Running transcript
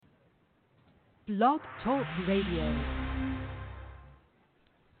Blog Talk Radio.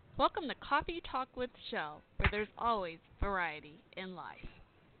 Welcome to Coffee Talk with Shell, where there's always variety in life.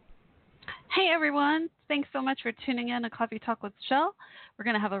 Hey everyone, thanks so much for tuning in to Coffee Talk with Shell. We're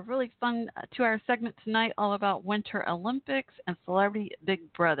going to have a really fun 2-hour segment tonight all about Winter Olympics and Celebrity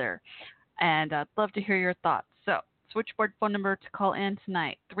Big Brother. And I'd love to hear your thoughts. So, switchboard phone number to call in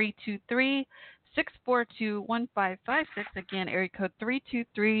tonight, 323-642-1556. Again, area code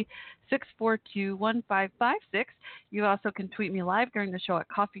 323-642-1556. You also can tweet me live during the show at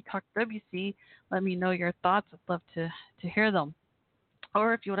Coffee Talk WC. Let me know your thoughts. I'd love to hear them.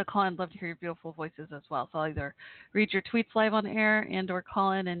 Or if you want to call in, I'd love to hear your beautiful voices as well. So I'll either read your tweets live on air and or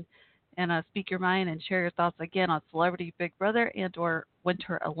call in and speak your mind and share your thoughts again on Celebrity Big Brother and or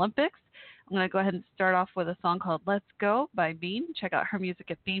Winter Olympics. I'm going to go ahead and start off with a song called Let's Go by Bean. Check out her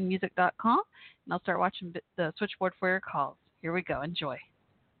music at beanmusic.com. And I'll start watching the switchboard for your calls. Here we go. Enjoy.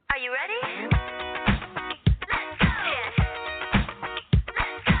 Are you ready?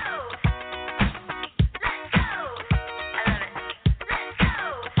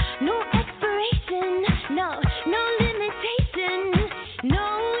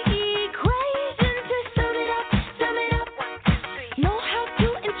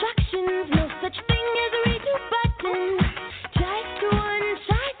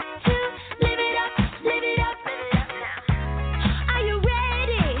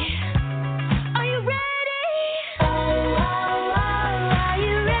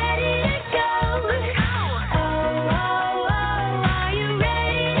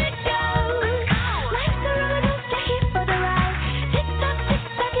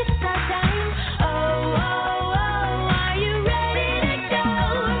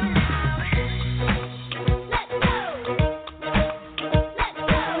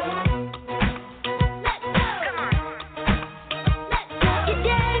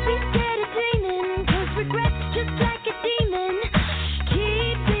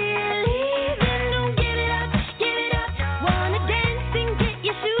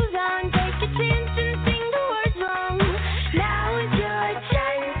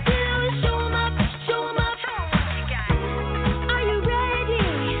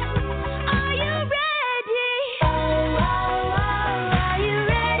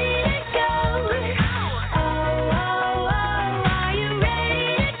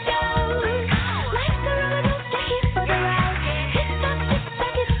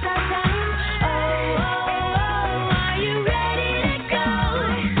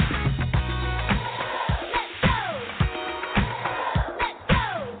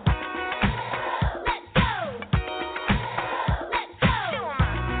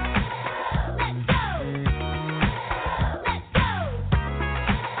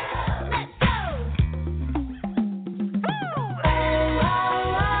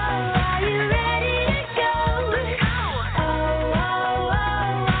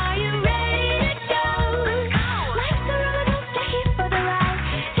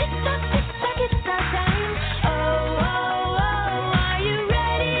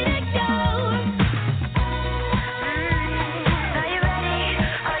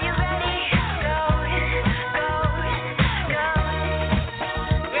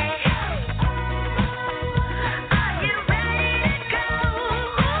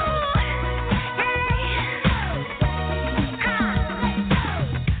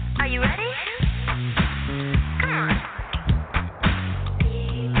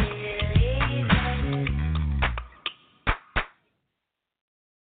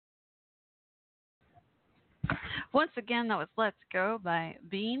 Once again, that was Let's Go by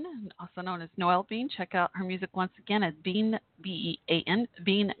Bean, also known as Noelle Bean. Check out her music once again at Bean, B-E-A-N,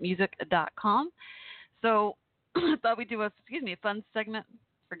 beanmusic.com. So I thought we'd do a fun segment.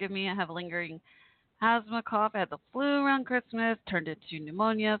 Forgive me, I have a lingering asthma cough. I had the flu around Christmas, turned into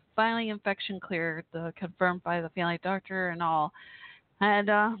pneumonia. Finally, infection cleared, confirmed by the family doctor and all. And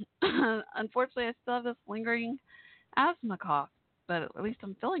unfortunately, I still have this lingering asthma cough, but at least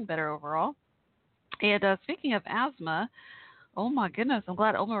I'm feeling better overall. And speaking of asthma, oh my goodness, I'm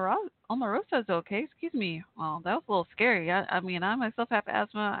glad Omarosa's okay. Excuse me. Well, that was a little scary. I mean, I myself have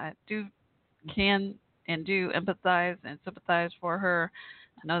asthma. I can empathize and sympathize for her.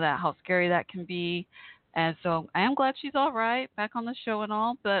 I know that how scary that can be. And so I am glad she's all right, back on the show and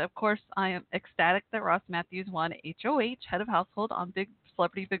all. But, of course, I am ecstatic that Ross Matthews won HOH, Head of Household, on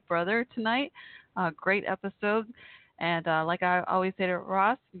Celebrity Big Brother tonight. Great episode. And like I always say to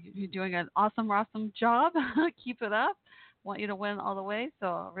Ross, you're doing an awesome job. Keep it up. Want you to win all the way, so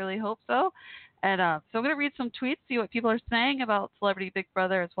I really hope so. And so I'm going to read some tweets, see what people are saying about Celebrity Big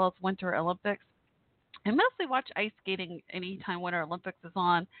Brother as well as Winter Olympics. I mostly watch ice skating anytime Winter Olympics is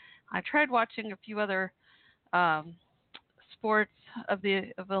on. I tried watching a few other um, sports of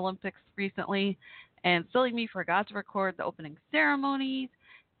the Olympics recently, and silly me forgot to record the opening ceremonies,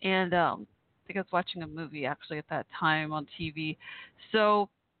 and I think I was watching a movie actually at that time on TV. So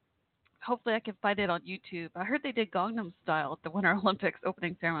hopefully I can find it on YouTube. I heard they did Gangnam Style at the Winter Olympics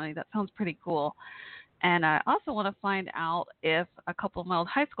opening ceremony. That sounds pretty cool. And I also want to find out if a couple of my old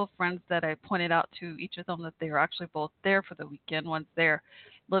high school friends that I pointed out to each of them that they were actually both there for the weekend. One's there,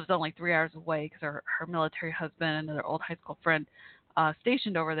 lives only 3 hours away because her military husband and another old high school friend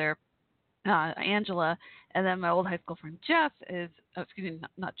stationed over there, Angela. And then my old high school friend Jeff is, oh, excuse me,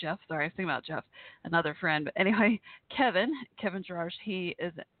 not Jeff, sorry, I was thinking about Jeff, another friend. But anyway, Kevin Gerard, he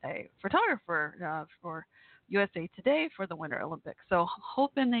is a photographer for USA Today for the Winter Olympics. So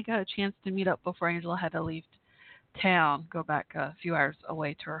hoping they got a chance to meet up before Angela had to leave town, go back a few hours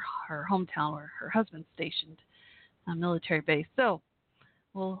away to her hometown where her husband's stationed, a military base. So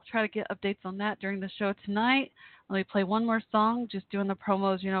we'll try to get updates on that during the show tonight. Let me play one more song, just doing the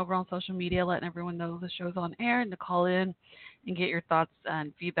promos, over on social media, letting everyone know the show's on air and to call in and get your thoughts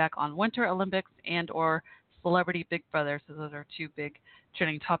and feedback on Winter Olympics and or Celebrity Big Brother. So those are two big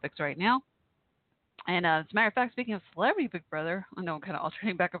trending topics right now. And as a matter of fact, speaking of Celebrity Big Brother, I know I'm kind of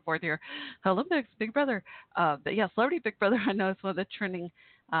alternating back and forth here. Olympics, Big Brother. But yeah, Celebrity Big Brother, I know it's one of the trending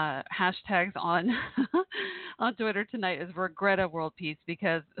hashtags on on Twitter tonight is Regretta World Peace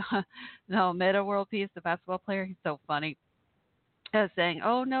because, no, Meta World Peace, the basketball player, he's so funny. Saying,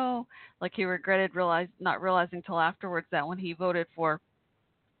 oh no, like he regretted not realizing till afterwards that when he voted for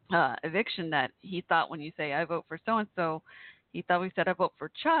eviction that he thought when you say I vote for so-and-so, he thought we said I vote for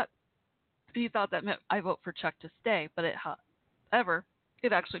Chuck. He thought that meant I vote for Chuck to stay, but however,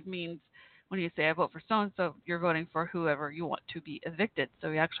 it actually means when you say I vote for so-and-so, you're voting for whoever you want to be evicted.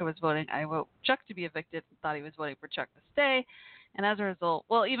 So he actually was voting I vote Chuck to be evicted and thought he was voting for Chuck to stay. And as a result,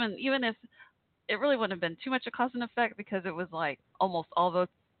 well, even if it really wouldn't have been too much of cause and effect because it was like almost all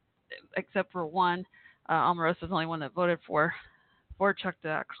votes except for one. Omarosa was the only one that voted for Chuck to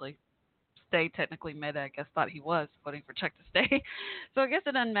actually stay. Technically, Meta, I guess, thought he was voting for Chuck to stay. So I guess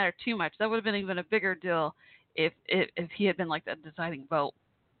it doesn't matter too much. That would have been even a bigger deal if he had been like the deciding vote.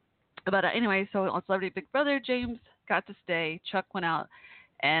 But anyway, so on Celebrity Big Brother, James got to stay. Chuck went out.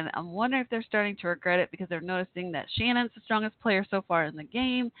 And I'm wondering if they're starting to regret it because they're noticing that Shannon's the strongest player so far in the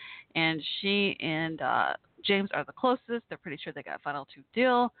game. And she and James are the closest. They're pretty sure they got a final two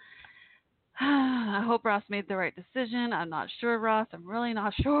deal. I hope Ross made the right decision. I'm not sure, Ross. I'm really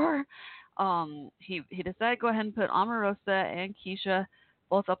not sure. He decided to go ahead and put Omarosa and Keisha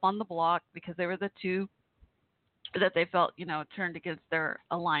both up on the block because they were the two that they felt, turned against their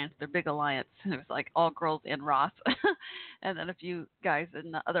alliance, their big alliance. It was like all girls and Ross and then a few guys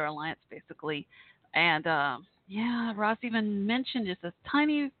in the other alliance, basically. And, Ross even mentioned just this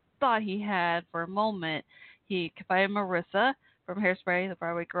tiny thought he had for a moment. He confided in Marissa from Hairspray, the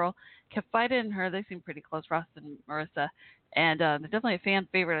Broadway girl, confided in her. They seem pretty close, Ross and Marissa. And they're definitely a fan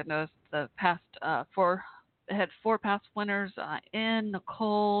favorite. I noticed the past had four past winners in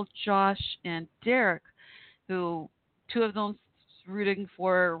Nicole, Josh, and Derek, who two of them rooting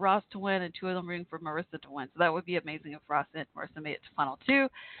for Ross to win and two of them rooting for Marissa to win. So that would be amazing if Ross and Marissa made it to final two.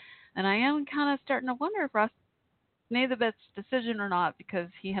 And I am kind of starting to wonder if Ross made the best decision or not because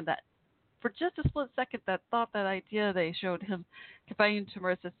he had that, for just a split second, that idea they showed him confiding to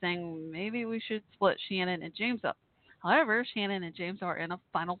Marissa saying maybe we should split Shannon and James up. However, Shannon and James are in a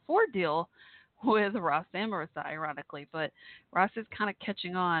Final Four deal with Ross and Marissa, ironically. But Ross is kind of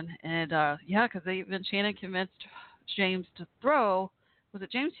catching on. And, because even Shannon convinced James to throw. Was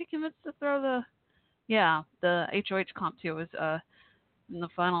it James he convinced to throw the HOH comp too? It was in the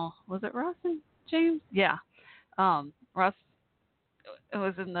final. Was it Ross and James? Yeah. Ross, it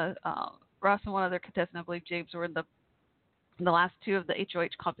was in the, Ross and one other contestant, I believe James, were in the last two of the HOH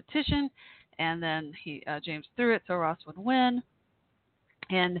competition. And then James threw it so Ross would win.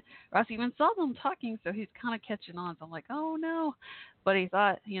 And Ross even saw them talking, so he's kind of catching on. So I'm like, oh no. But he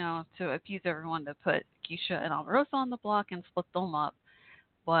thought, to appease everyone to put Keisha and Omarosa on the block and split them up.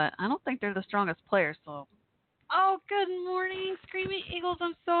 But I don't think they're the strongest players. So, good morning, Screaming Eagles.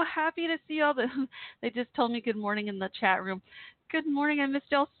 I'm so happy to see y'all. They just told me good morning in the chat room. Good morning. I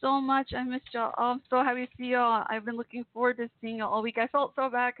missed y'all so much. I missed y'all. Oh, I'm so happy to see y'all. I've been looking forward to seeing y'all all week. I felt so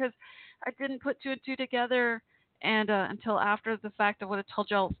bad because I didn't put two and two together. And until after the fact, I would have told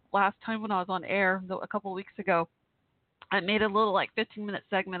y'all last time when I was on air a couple of weeks ago. I made a little 15-minute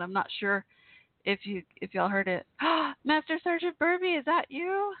segment. I'm not sure if y'all heard it. Master Sergeant Burby, is that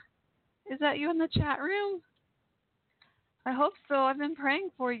you? Is that you in the chat room? I hope so. I've been praying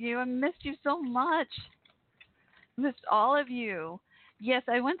for you. I missed you so much. Missed all of you. Yes,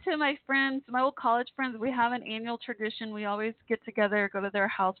 I went to my friends, my old college friends. We have an annual tradition. We always get together, go to their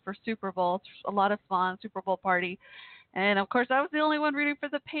house for Super Bowl. It's a lot of fun, Super Bowl party. And of course, I was the only one rooting for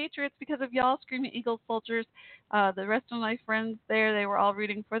the Patriots because of y'all screaming Eagles soldiers. The rest of my friends there, they were all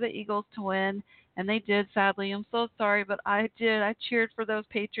rooting for the Eagles to win, and they did. Sadly, I'm so sorry, but I did. I cheered for those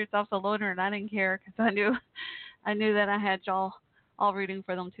Patriots. I was a loner, and I didn't care because I knew that I had y'all all rooting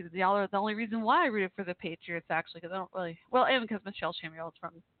for them too. Y'all are the only reason why I rooted for the Patriots actually, because I don't really and because Michelle Samuel is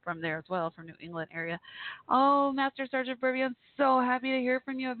from there as well, from New England area. Oh, Master Sergeant Burby, I'm so happy to hear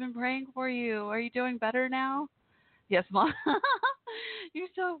from you. I've been praying for you. Are you doing better now? Yes, Mom. You're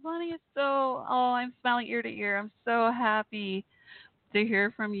so funny. It's so, I'm smiling ear to ear. I'm so happy to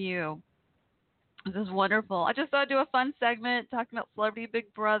hear from you. This is wonderful. I just thought I'd do a fun segment talking about Celebrity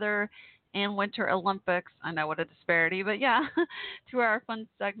Big Brother and Winter Olympics. I know what a disparity, but yeah, 2 hour fun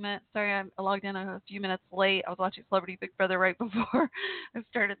segment. Sorry, I logged in a few minutes late. I was watching Celebrity Big Brother right before I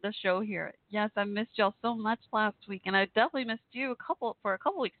started the show here. Yes, I missed y'all so much last week, and I definitely missed you for a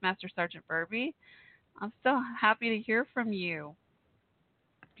couple weeks, Master Sergeant Burby. I'm so happy to hear from you.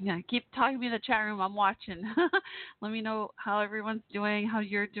 Yeah, keep talking to me in the chat room. I'm watching. Let me know how everyone's doing, how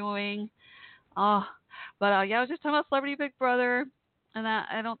you're doing. Oh, but yeah, I was just talking about Celebrity Big Brother, and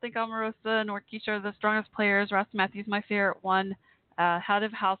I don't think Omarosa nor Keisha are the strongest players. Ross Matthews, my favorite one, head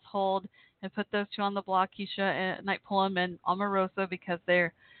of household, and put those two on the block, Keisha and Night Pullum and Omarosa, because they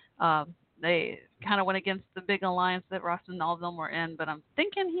kind of went against the big alliance that Ross and all of them were in. But I'm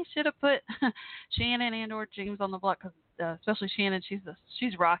thinking he should have put Shannon and or James on the block, because especially Shannon,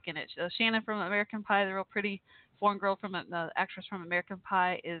 she's rocking it. Shannon from American Pie, the real pretty foreign girl from the actress from American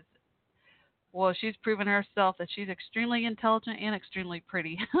Pie is. Well, she's proven herself that she's extremely intelligent and extremely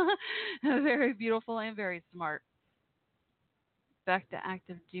pretty. Very beautiful and very smart. Back to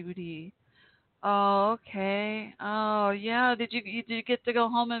active duty. Oh, okay. Oh, yeah. Did you get to go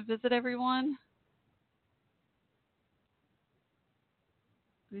home and visit everyone?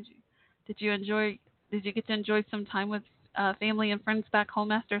 Did you did you enjoy did you get to enjoy some time with family and friends back home,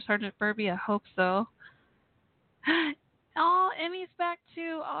 Master Sergeant Burby? I hope so. Oh, Emmy's back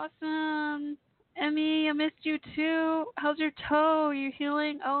too. Awesome. Emmy, I missed you too. How's your toe? Are you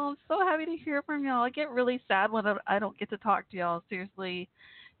healing? Oh, I'm so happy to hear from y'all. I get really sad when I don't get to talk to y'all. Seriously,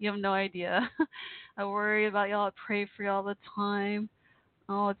 you have no idea. I worry about y'all. I pray for y'all all the time.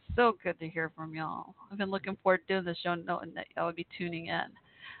 Oh, it's so good to hear from y'all. I've been looking forward to doing the show, knowing that y'all would be tuning in.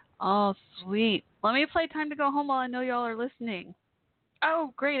 Oh, sweet. Let me play Time to Go Home while I know y'all are listening.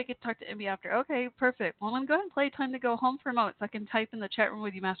 Oh, great. I get to talk to Emmy after. Okay, perfect. Well, I'm going to go ahead and play Time to Go Home for a moment so I can type in the chat room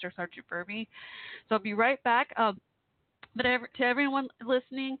with you, Master Sergeant Burby. So I'll be right back. But to everyone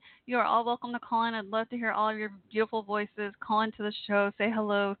listening, you are all welcome to call in. I'd love to hear all of your beautiful voices. Call into the show. Say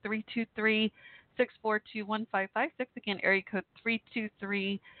hello, 323-642-1556. Again, area code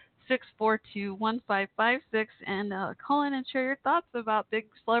 323-642-1556. And call in and share your thoughts about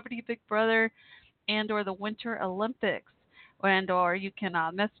Celebrity Big Brother and or the Winter Olympics. And or you can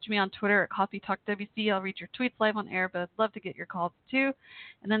message me on Twitter at Coffee Talk WC. I'll read your tweets live on air, but I'd love to get your calls too.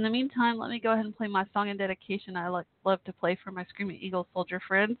 And in the meantime, let me go ahead and play my song in dedication I love to play for my Screaming Eagle soldier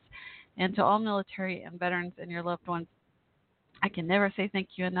friends and to all military and veterans and your loved ones. I can never say thank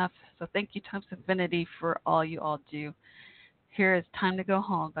you enough, so thank you times infinity for all you all do. Here is Time to Go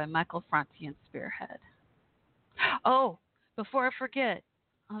Home by Michael Franti and Spearhead. Oh, before I forget,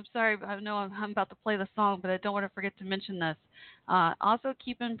 I'm sorry, I know I'm about to play the song, but I don't want to forget to mention this. Also,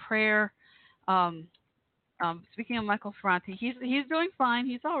 keep in prayer. Speaking of Michael Franti, he's doing fine.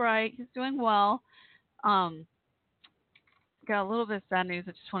 He's all right. He's doing well. Got a little bit of sad news.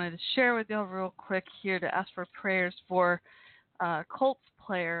 I just wanted to share with you real quick here to ask for prayers for Colts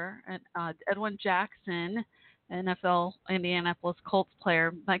player Edwin Jackson, NFL Indianapolis Colts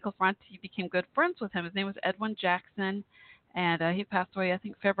player. Michael Franti became good friends with him. His name was Edwin Jackson. And he passed away, I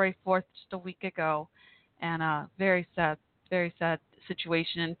think, February 4th, just a week ago. And very sad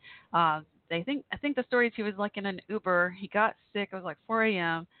situation. I think the story is he was like in an Uber. He got sick. It was like 4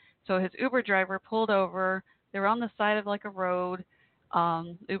 a.m. So his Uber driver pulled over. They were on the side of like a road.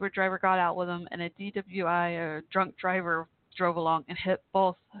 Uber driver got out with him, and a DWI, a drunk driver, drove along and hit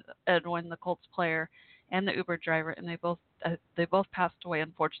both Edwin, the Colts player, and the Uber driver, and they both passed away,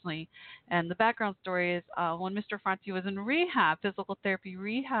 unfortunately. And the background story is when Mr. Franti was in rehab, physical therapy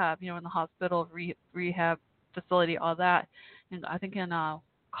rehab, in the hospital, rehab facility, all that, and I think in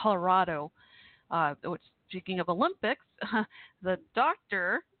Colorado. Which, speaking of Olympics, the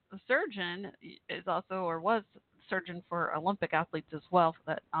doctor, the surgeon, is also or was surgeon for Olympic athletes as well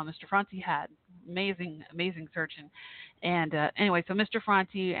that Mr. Franti had. amazing surgeon. And anyway, so Mr.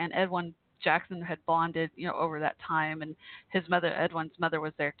 Franti and Edwin Jackson had bonded, over that time, and his mother, Edwin's mother,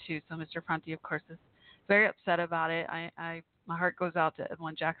 was there too. So Mr. Franti, of course, is very upset about it. My heart goes out to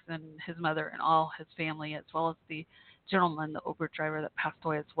Edwin Jackson, his mother, and all his family, as well as the gentleman, the Uber driver that passed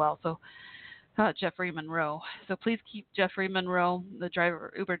away as well. So Jeffrey Monroe. So please keep Jeffrey Monroe, the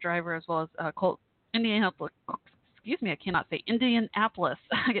Uber driver, as well as Indianapolis. Excuse me, I cannot say Indianapolis.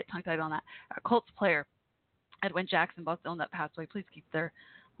 I get tongue-tied on that. Colts player Edwin Jackson, both of them that passed away. Please keep their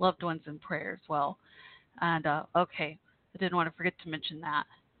loved ones in prayer as well. And okay, I didn't want to forget to mention that.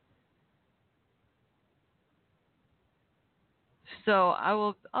 So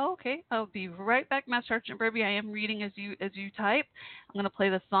I'll be right back, Master Sergeant Burby. I am reading as you type. I'm going to play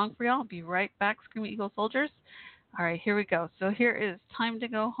this song for y'all. I'll be right back, Screaming Eagle Soldiers. All right, here we go. So here is Time to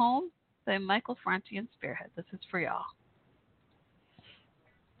Go Home by Michael Franti and Spearhead. This is for y'all.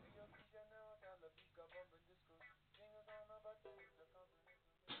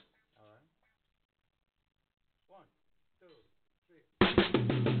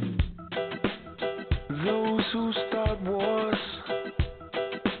 Those who start wars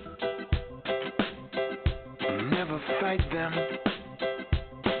never fight them.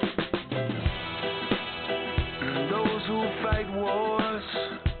 And those who fight wars,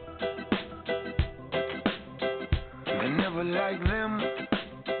 they never like them.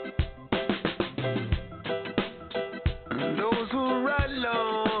 And those who write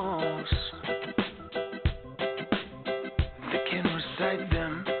laws, they can recite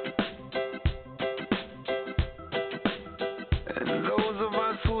them. And those of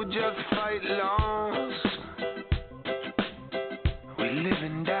us who just fight laws, we live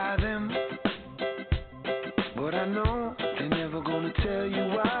and die them. But I know they're never gonna tell you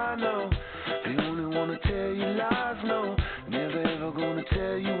why, no. They only wanna tell you lies, no. Never ever gonna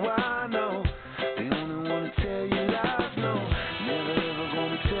tell you why, no. They only wanna tell you lies, no. Never ever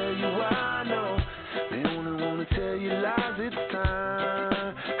gonna tell you why, no. They only wanna tell you lies. It's time.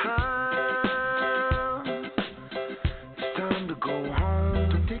 It's time to go home.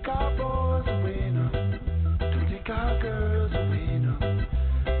 Don't take our boys away, no. Don't take our girls away, no.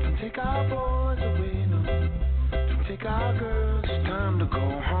 Don't take our boys away, no. Don't take our girls. It's time to go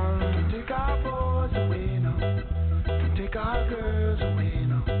home. Don't take our boys away, no. Don't take our girls away,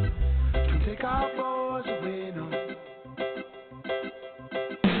 no. Don't take our boys away, no.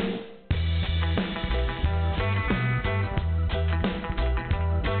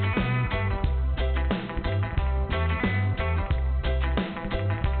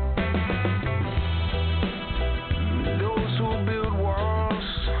 Those who build walls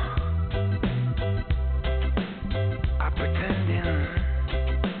are pretending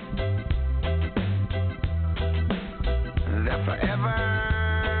that forever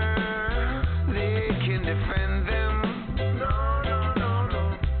they can defend them. No, no, no, no.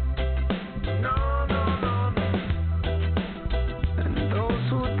 No, no, no, no. And those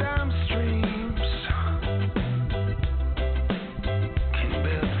who dam streams can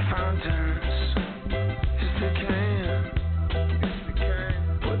build fountains. Yes, they can. Yes, they can.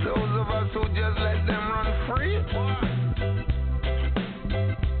 But those of us who just let them run free,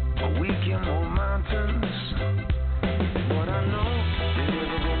 we can move mountains. But I know they're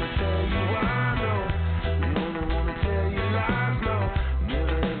never gonna tell you why, no. They only wanna tell you lies, no.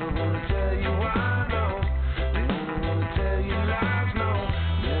 Never ever gonna tell you why, no. They only wanna tell you lies, no.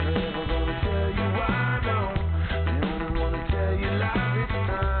 Never ever gonna tell you why, no. They only wanna tell you lies.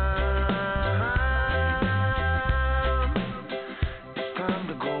 It's time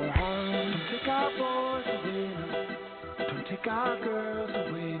to go home. Don't take our boys away, no. Don't take our girls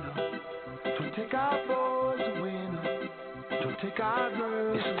away, no. Don't take our boys away, no. Don't take our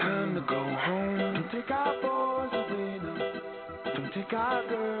girls. It's time to go home. Don't take our boys away, no. Don't take our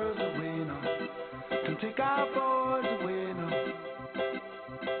girls away, no. Don't take our boys away, no.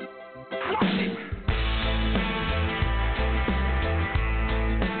 Flush it.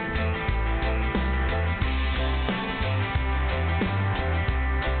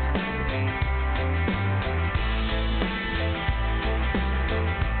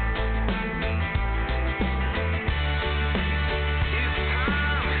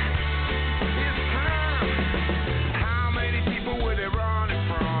 How many people were they running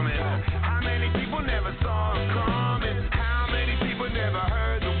from it? How many people never saw it coming? How many people never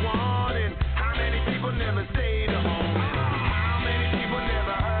heard the warning? How many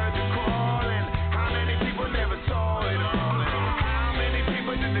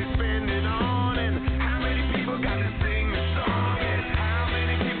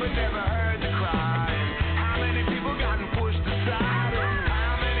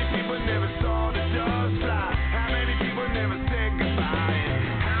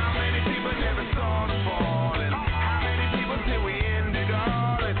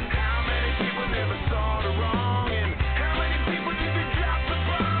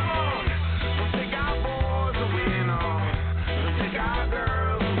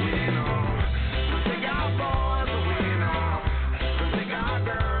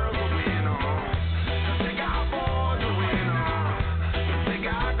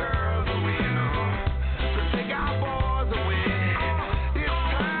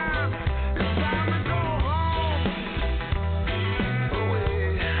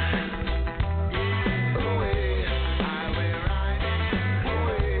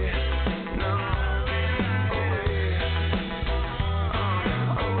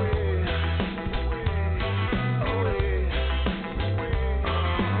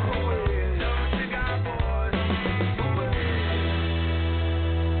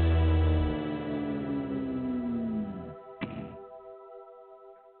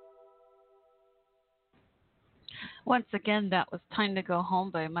Once again, that was Time to Go Home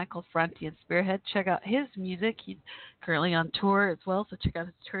by Michael Franti and Spearhead. Check out his music. He's currently on tour as well, so check out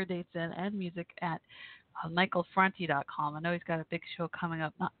his tour dates and music at michaelfranti.com. I know he's got a big show coming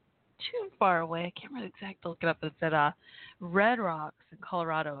up not too far away. I can't remember exactly look it up. It's at Red Rocks in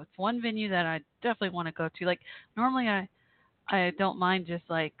Colorado. It's one venue that I definitely want to go to. Like, normally I don't mind just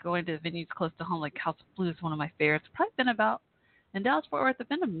like going to venues close to home, like House of Blues, one of my favorites. Probably been about in Dallas-Fort Worth. I've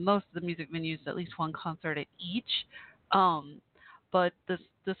been to most of the music venues, at least one concert at each. But this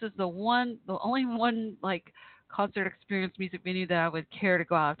is the only one like concert experience music venue that I would care to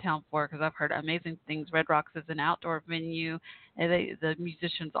go out of town for, because I've heard amazing things. Red Rocks is an outdoor venue, and the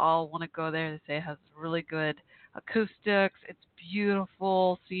musicians all want to go there. They say it has really good acoustics. It's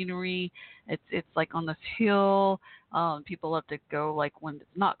beautiful scenery. It's like on this hill. People love to go like when it's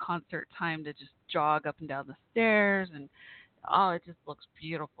not concert time to just jog up and down the stairs, and it just looks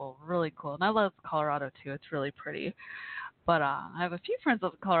beautiful, really cool. And I love Colorado too. It's really pretty. But I have a few friends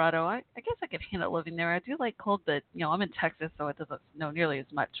live in Colorado. I guess I could handle living there. I do like cold, but I'm in Texas, so it doesn't snow nearly as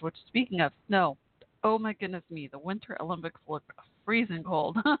much. Which, speaking of snow, oh my goodness me, the Winter Olympics look freezing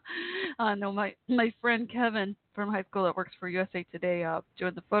cold. I know my friend Kevin from high school that works for USA Today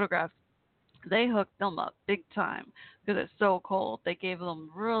doing the photographs. They hooked them up big time because it's so cold. They gave them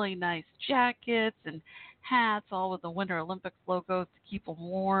really nice jackets and hats, all with the Winter Olympics logos to keep them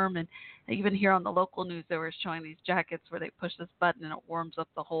warm. And even here on the local news, they were showing these jackets where they push this button and it warms up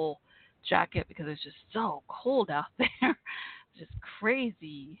the whole jacket because it's just so cold out there. It's just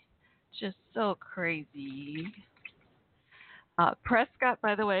crazy. Just so crazy. Prescott,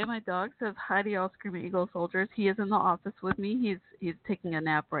 by the way, my dog, says hi to y'all, Screaming Eagle soldiers. He is in the office with me. He's taking a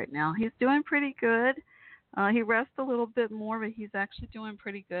nap right now. He's doing pretty good. He rests a little bit more, but he's actually doing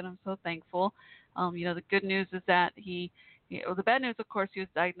pretty good. I'm so thankful. The good news is that the bad news, of course, he was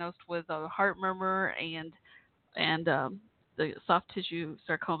diagnosed with a heart murmur and the soft tissue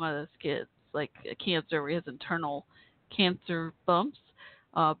sarcoma. It's like a cancer where he has internal cancer bumps.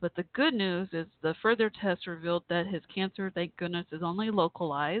 But the good news is the further tests revealed that his cancer, thank goodness, is only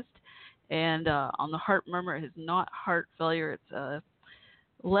localized. And on the heart murmur, it is not heart failure. It's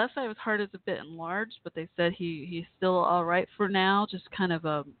left side of his heart is a bit enlarged, but they said he's still all right for now. Just kind of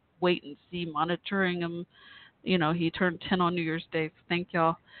a wait and see, monitoring him. He turned 10 on New Year's Day. So thank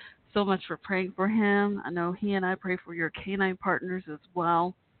y'all so much for praying for him. I know he and I pray for your canine partners as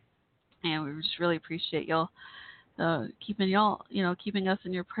well. And we just really appreciate y'all. Keeping us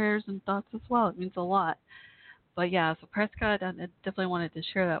in your prayers and thoughts as well. It means a lot. But yeah, so Prescott, I definitely wanted to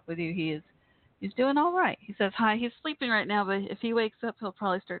share that with you. He's doing all right. He says hi. He's sleeping right now, but if he wakes up, he'll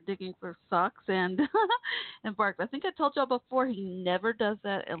probably start digging for socks and and bark. I think I told y'all before, he never does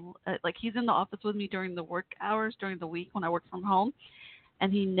that. Like, he's in the office with me during the work hours during the week when I work from home,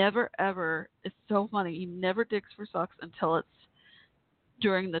 and he never ever. It's so funny. He never digs for socks until it's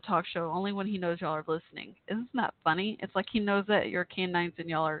during the talk show, only when he knows y'all are listening. Isn't that funny? It's like he knows that you're canines and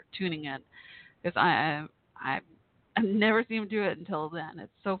y'all are tuning in. Because I've never seen him do it until then.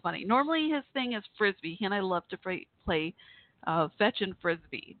 It's so funny. Normally his thing is Frisbee. He and I love to play fetch and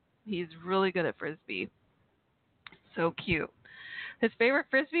Frisbee. He's really good at Frisbee. So cute. His favorite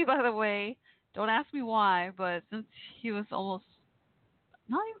Frisbee, by the way, don't ask me why, but since he was almost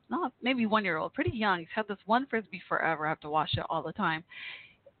not maybe 1 year old, pretty young. He's had this one Frisbee forever. I have to wash it all the time.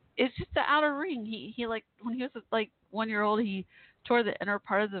 It's just the outer ring. He like, when he was like 1 year old, he tore the inner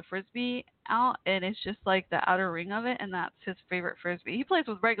part of the Frisbee out, and it's just like the outer ring of it, and that's his favorite Frisbee. He plays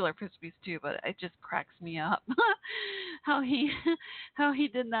with regular Frisbees too, but it just cracks me up how he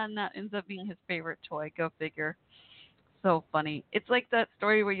did that, and that ends up being his favorite toy. Go figure. So funny. It's like that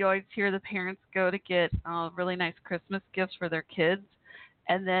story where you always hear the parents go to get really nice Christmas gifts for their kids,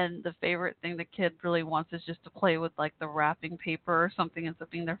 and then the favorite thing the kid really wants is just to play with like the wrapping paper or something, ends up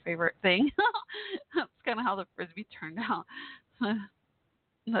being their favorite thing. That's kind of how the Frisbee turned out.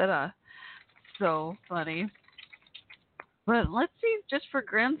 But so funny. But let's see, just for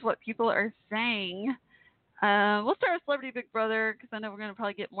grins, what people are saying. We'll start with Celebrity Big Brother, because I know we're going to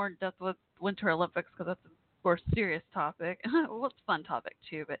probably get more in depth with Winter Olympics, because that's a more serious topic. Well, it's a fun topic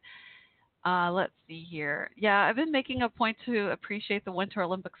too, but let's see here. Yeah, I've been making a point to appreciate the Winter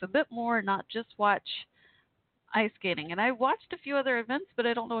Olympics a bit more, not just watch ice skating. And I watched a few other events, but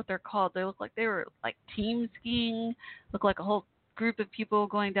I don't know what they're called. They look like they were like team skiing, look like a whole group of people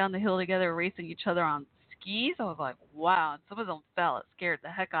going down the hill together, racing each other on skis. I was like, wow. And some of them fell. It scared the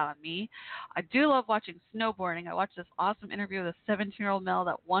heck out of me. I do love watching snowboarding. I watched this awesome interview with a 17-year-old male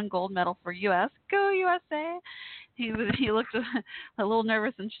that won gold medal for U.S. Go USA! He looked a little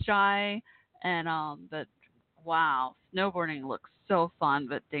nervous and shy, and but wow, snowboarding looks so fun,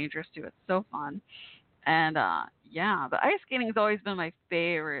 but dangerous too. It's so fun. And yeah, the ice skating has always been my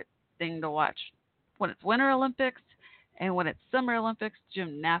favorite thing to watch when it's Winter Olympics, and when it's Summer Olympics,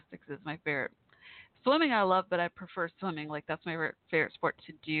 gymnastics is my favorite. Swimming I love, but I prefer swimming. Like that's my favorite sport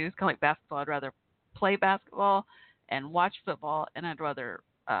to do. It's kind of like basketball. I'd rather play basketball and watch football, and I'd rather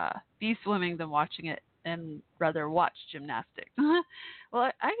be swimming than watching it, and rather watch gymnastics.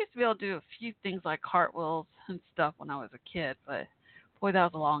 Well, I used to be able to do a few things like cartwheels and stuff when I was a kid, but boy, that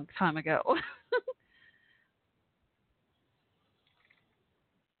was a long time ago.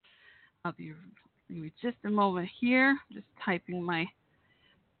 I'll be give me just a moment here. Just typing my.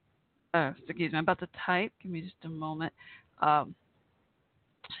 Excuse me, I'm about to type. Give me just a moment. Um,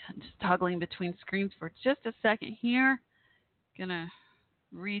 just toggling between screens for just a second here. Gonna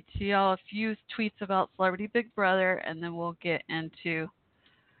read to y'all a few tweets about Celebrity Big Brother, and then we'll get into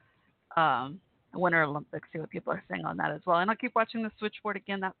Winter Olympics, see what people are saying on that as well. And I'll keep watching the switchboard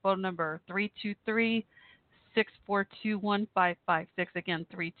again. That phone number 323-642-1556. Again,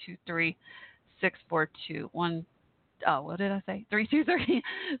 323-642-1. What did I say?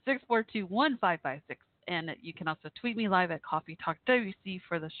 323-642-1556. And you can also tweet me live at Coffee Talk WC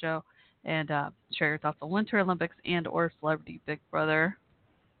for the show, and share your thoughts on Winter Olympics and or Celebrity Big Brother.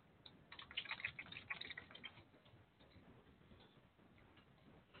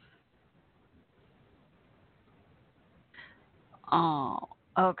 Oh,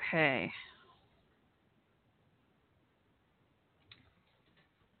 okay.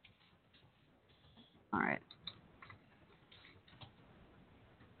 All right.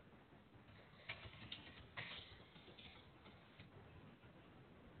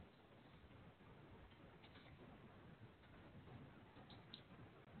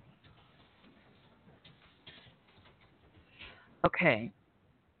 Okay.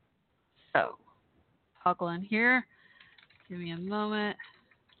 So, toggle in here. Give me a moment.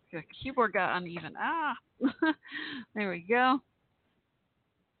 The keyboard got uneven. There we go.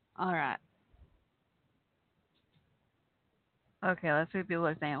 All right. Okay, let's see what people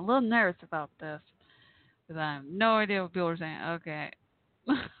are saying. I'm a little nervous about this because I have no idea what people are saying. Okay.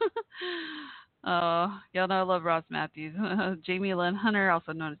 Oh, y'all know I love Ross Matthews. Jamie Lynn Hunter,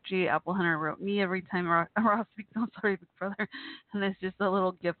 also known as G. Apple Hunter, wrote me every time Ross speaks on Sorry Big Brother. And it's just a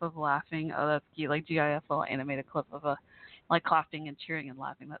little gif of laughing. Oh, that's cute. Like GIF will animate a clip of like clapping and cheering and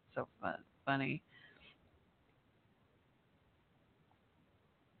laughing. That's so funny.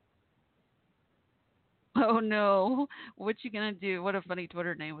 Oh no, what you gonna do? What a funny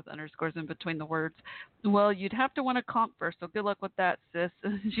Twitter name with underscores in between the words. Well, you'd have to win a comp first, so good luck with that, sis.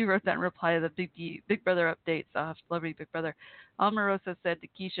 She wrote that in reply to the Big Brother updates, Celebrity Big Brother. Almarosa said to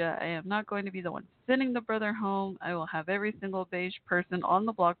Keisha, I am not going to be the one sending the brother home. I will have every single beige person on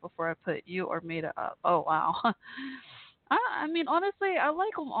the block before I put you or Maida up. Oh, wow. I mean, honestly, I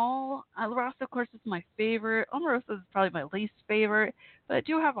like them all. Ross, of course, is my favorite. Omarosa is probably my least favorite, but I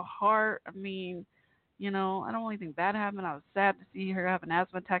do have a heart. I mean, I don't want anything bad happen. I was sad to see her have an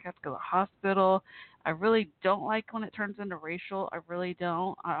asthma attack, have to go to the hospital. I really don't like when it turns into racial. I really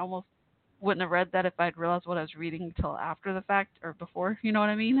don't. I almost wouldn't have read that if I'd realized what I was reading until after the fact or before. You know what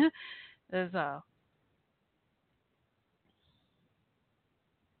I mean? There's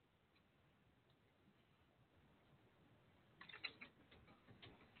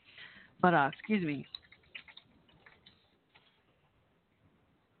But excuse me.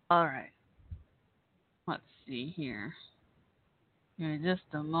 All right. Let's see here. Give me just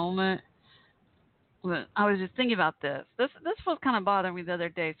a moment. But I was just thinking about this. This was kind of bothering me the other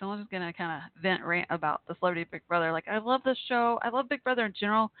day, so I'm just gonna kind of rant about the Celebrity Big Brother. Like I love the show. I love Big Brother in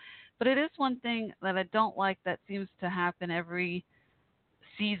general, but it is one thing that I don't like that seems to happen every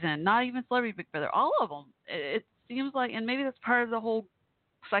season. Not even Celebrity Big Brother, all of them. It seems like, and maybe that's part of the whole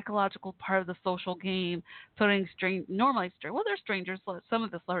psychological part of the social game. Putting normally well, they're strangers. Some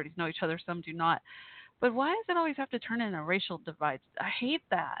of the celebrities know each other, some do not. But why does it always have to turn into racial divides? I hate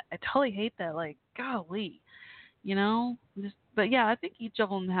that. I totally hate that. Like, golly, But yeah, I think each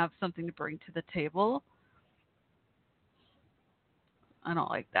of them have something to bring to the table. I don't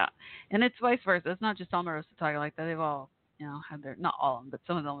like that, and it's vice versa. It's not just Omarosa talking like that. They've all, had their not all of them, but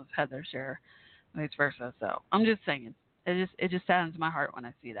some of them have had their share, vice versa. So I'm just saying, it just saddens my heart when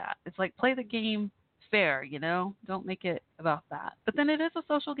I see that. It's like play the game fair, Don't make it about that. But then it is a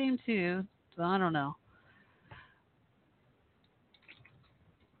social game too, so I don't know.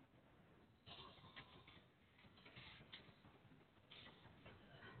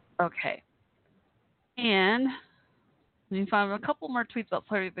 Okay. And let me find a couple more tweets about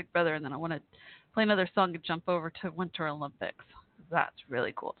Celebrity Big Brother, and then I want to play another song and jump over to Winter Olympics. That's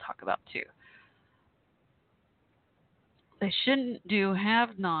really cool to talk about, too. They shouldn't do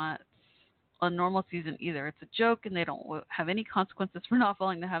have-nots a normal season either. It's a joke, and they don't have any consequences for not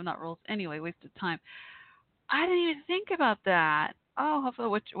following the have-not rules anyway. Waste of time. I didn't even think about that. Oh, hopefully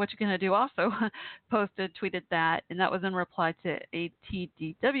what you're going to do also tweeted that, and that was in reply to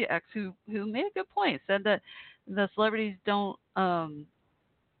ATDWX, who made a good point. Said that the celebrities don't have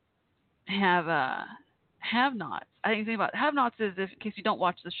have-nots. I didn't think about have-nots is, if, in case you don't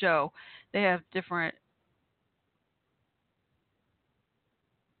watch the show, they have different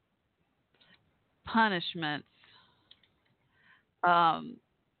punishments,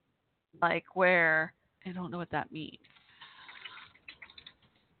 like where, I don't know what that means.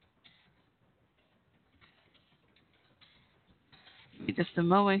 Just a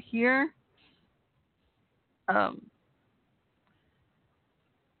moment here.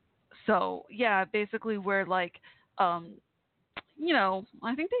 So yeah, basically where like, you know,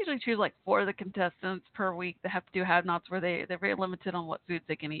 I think they usually choose like 4 of the contestants per week that have to do have-nots, where they're very limited on what foods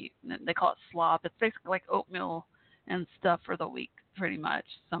they can eat. And they call it slop. It's basically like oatmeal and stuff for the week, pretty much.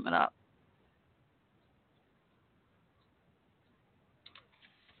 Sum it up.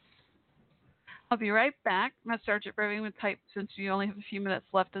 I'll be right back. I'm going to start Breving with type, since you only have a few minutes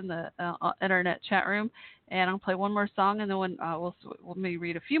left in the internet chat room. And I'll play one more song, and then we'll maybe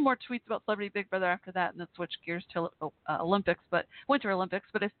read a few more tweets about Celebrity Big Brother after that, and then switch gears to Olympics, but Winter Olympics.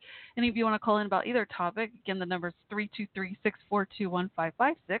 But if any of you want to call in about either topic, again, the number is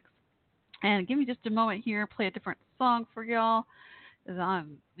 323-642-1556. And give me just a moment here, play a different song for y'all. Because I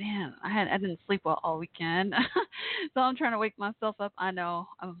didn't sleep well all weekend. So I'm trying to wake myself up. I know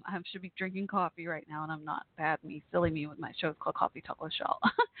I should be drinking coffee right now, and I'm not. Bad me, silly me with my show. It's called Coffee Talk with Shell. All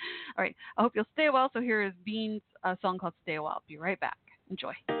right. I hope you'll stay a while. So here is Bean's song called Stay a While. I'll be right back.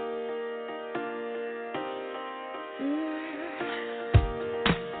 Enjoy.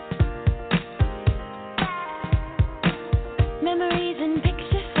 Memories and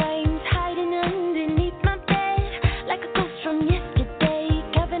picture frames hiding underneath my bed, like a ghost from yesterday,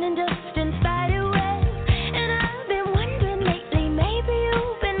 covered in dust and spider webs. And I've been wondering lately, maybe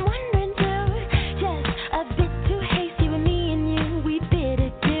you've been wondering too. Just a bit too hasty with me and you, we bid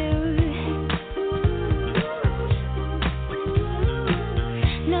adieu.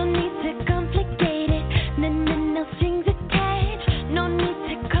 No need to complicate it, no strings attached. No need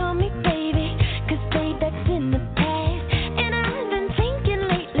to call me baby, 'cause babe, that's in the past.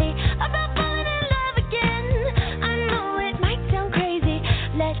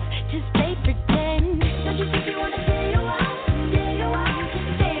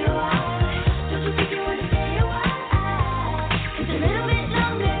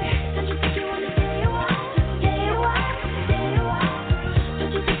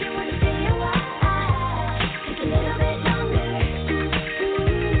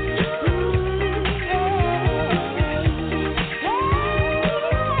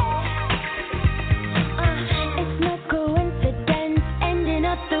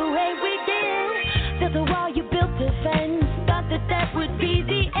 That would be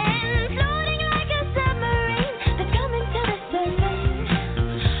the end. Floating like a submarine that's coming to the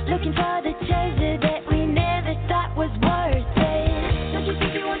surface, looking for the treasure that we never thought was worth it. Don't you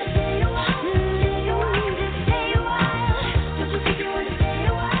think you wanna stay a while? Stay a while, just stay a while. Don't you think you wanna stay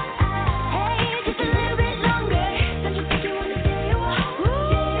a while? Hey, just a little bit longer. Don't you think you wanna stay a while?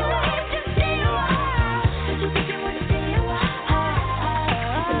 Just stay a while. Don't you think you wanna stay a while?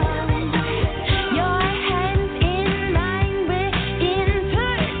 Just a little bit longer. Your hands in mine, we're in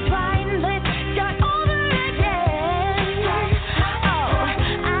perfect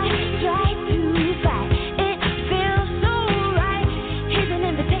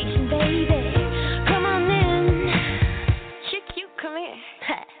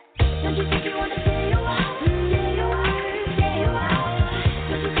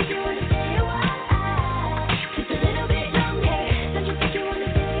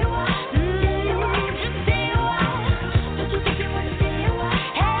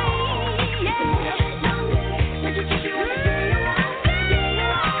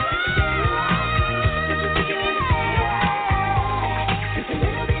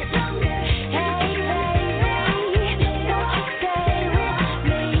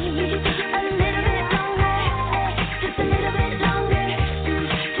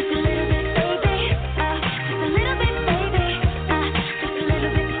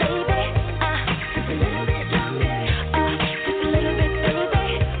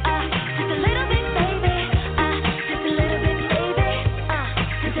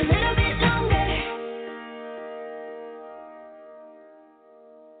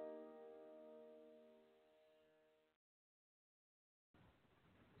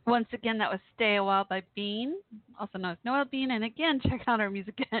Once again, that was Stay a While by Bean, also known as Noel Bean. And again, check out our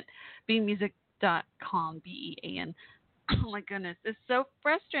music at beanmusic.com, Bean. Oh my goodness, it's so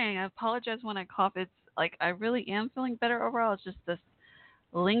frustrating. I apologize when I cough. It's like I really am feeling better overall. It's just this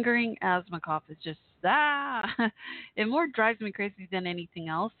lingering asthma cough is just it more drives me crazy than anything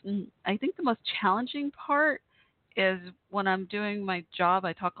else. And I think the most challenging part is when I'm doing my job.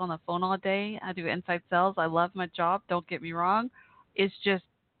 I talk on the phone all day. I do inside sales. I love my job, don't get me wrong. It's just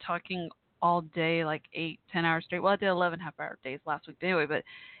talking all day, like 8-10 hours straight. Well, I did 11 half-hour days last week anyway, but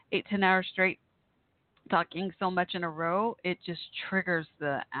 8-10 hours straight talking so much in a row, it just triggers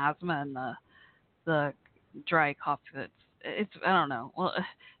the asthma and the dry cough. It's I don't know. Well, if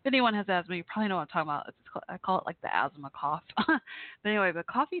anyone has asthma, you probably know what I'm talking about. I call it like the asthma cough. But anyway, but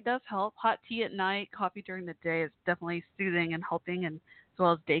coffee does help. Hot tea at night, coffee during the day is definitely soothing and helping, and as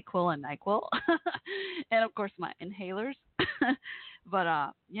well as Dayquil and NyQuil, and of course my inhalers. But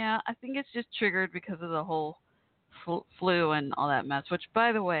yeah, I think it's just triggered because of the whole flu and all that mess. Which,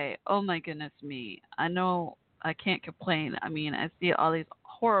 by the way, oh my goodness me, I know I can't complain. I mean, I see all these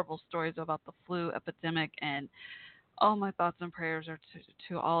horrible stories about the flu epidemic, and all my thoughts and prayers are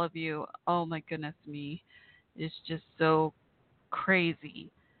to all of you. Oh my goodness me. It's just so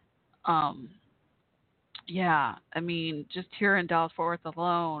crazy. Yeah, I mean, just here in Dallas Fort Worth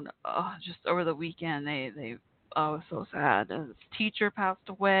alone, just over the weekend, they oh, it was so sad. A teacher passed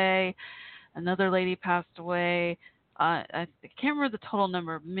away. Another lady passed away. I can't remember the total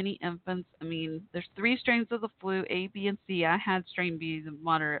number of many infants. I mean, there's 3 strains of the flu, A, B, and C. I had strain B, the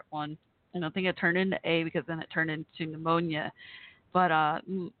moderate one. And I think it turned into A because then it turned into pneumonia. But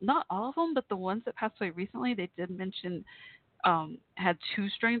not all of them, but the ones that passed away recently, they did mention had 2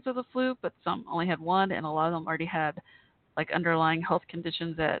 strains of the flu, but some only had 1, and a lot of them already had like underlying health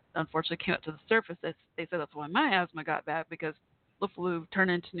conditions that unfortunately came up to the surface. They said that's why my asthma got bad, because the flu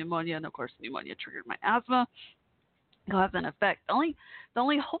turned into pneumonia, and of course pneumonia triggered my asthma. It'll have an effect. The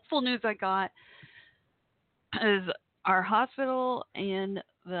only hopeful news I got is our hospital and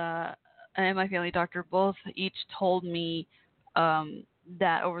my family doctor both each told me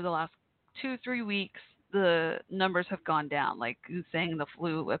that over the last 2-3 weeks the numbers have gone down, like saying the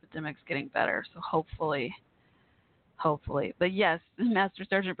flu epidemic's getting better. So hopefully. But yes, Master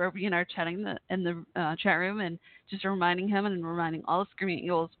Sergeant Burby and I are chatting in the chat room, and just reminding him and reminding all the Screaming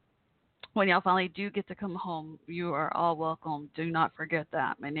Eagles, when y'all finally do get to come home, you are all welcome. Do not forget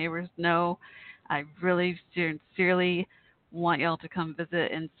that. My neighbors know I really sincerely want y'all to come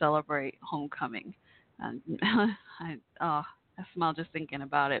visit and celebrate homecoming. And I smile just thinking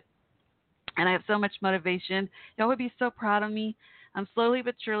about it. And I have so much motivation. Y'all would be so proud of me. I'm slowly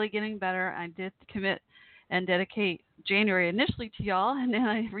but surely getting better. I did commit and dedicate January initially to y'all, and then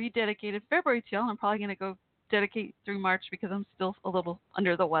I rededicated February to y'all. I'm probably going to go dedicate through March because I'm still a little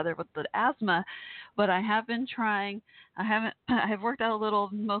under the weather with the asthma, but I have been trying. I have worked out a little,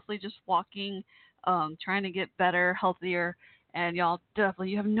 mostly just walking, trying to get better, healthier, and y'all definitely,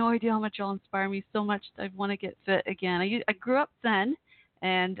 you have no idea how much y'all inspire me so much that I want to get fit again. I grew up thin,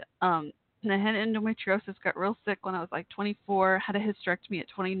 and I had endometriosis, got real sick when I was like 24, had a hysterectomy at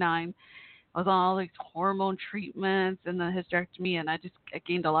 29. I was on all these hormone treatments and the hysterectomy, and I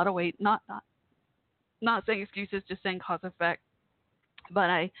gained a lot of weight. Not saying excuses, just saying cause effect. But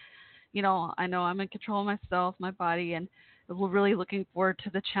I know I'm in control of myself, my body, and we're really looking forward to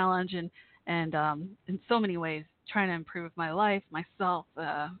the challenge and in so many ways trying to improve my life, myself.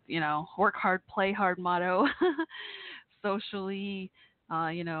 Work hard, play hard motto. Socially,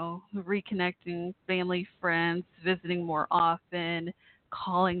 reconnecting family, friends, visiting more often,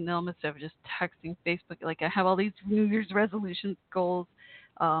 calling them instead of just texting, Facebook. Like I have all these New Year's resolutions, goals,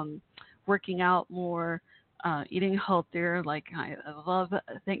 working out more, eating healthier. Like I love,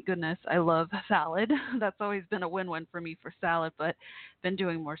 thank goodness, I love salad. That's always been a win-win for me for salad, but been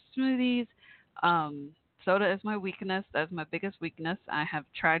doing more smoothies. Soda is my weakness. That's my biggest weakness. I have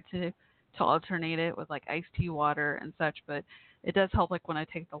tried to alternate it with like iced tea water and such, but it does help. Like when I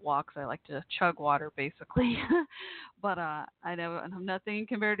take the walks, I like to chug water basically. But I know I'm nothing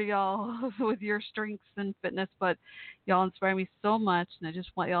compared to y'all with your strengths and fitness, but y'all inspire me so much, and I just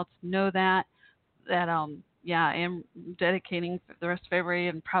want y'all to know that I am dedicating the rest of February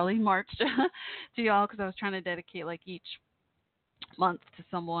and probably March to y'all, because I was trying to dedicate like each month to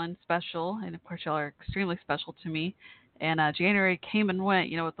someone special, and of course y'all are extremely special to me. And January came and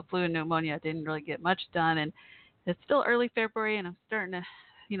went, with the flu and pneumonia. I didn't really get much done, and it's still early February, and I'm starting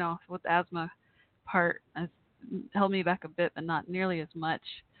to, with the asthma part, it's held me back a bit, but not nearly as much.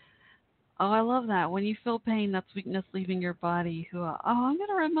 Oh, I love that. When you feel pain, that's weakness leaving your body. Oh, I'm going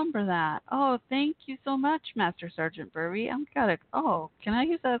to remember that. Oh, thank you so much, Master Sergeant Burby. I'm got it. Oh, can I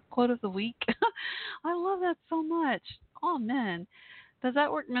use that as quote of the week? I love that so much. Oh, man. Does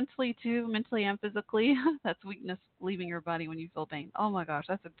that work mentally too, mentally and physically? That's weakness leaving your body when you feel pain. Oh my gosh,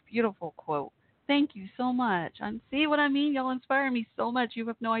 that's a beautiful quote. Thank you so much. And see what I mean? Y'all inspire me so much. You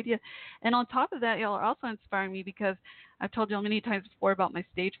have no idea. And on top of that, y'all are also inspiring me because I've told y'all many times before about my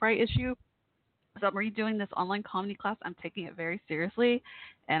stage fright issue. So I'm redoing this online comedy class. I'm taking it very seriously,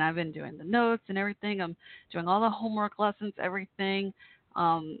 and I've been doing the notes and everything. I'm doing all the homework lessons, everything.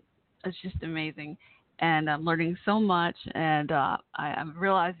 It's just amazing, and I'm learning so much. And I'm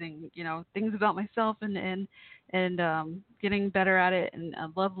realizing, things about myself and getting better at it. And I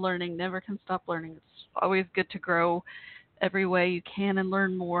love learning. Never can stop learning. It's always good to grow every way you can and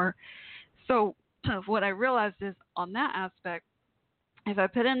learn more. So what I realized is on that aspect, if I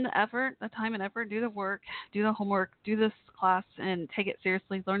put in the effort, the time and effort, do the work, do the homework, do this class, and take it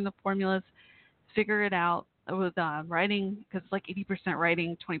seriously, learn the formulas, figure it out with writing, because it's like 80%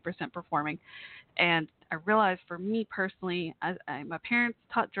 writing, 20% performing. And I realized for me personally, my parents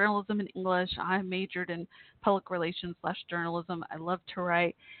taught journalism and English. I majored in public relations / journalism. I love to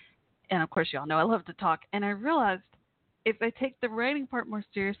write. And of course, y'all know I love to talk. And I realized if I take the writing part more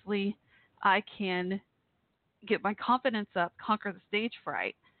seriously, I can get my confidence up, conquer the stage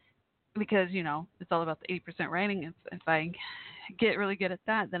fright, because, it's all about the 80% writing. If I get really good at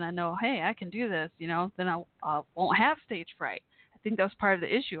that, then I know, hey, I can do this, then I won't have stage fright. I think that was part of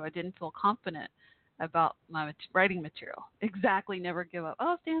the issue. I didn't feel confident about my writing material. Exactly. Never give up.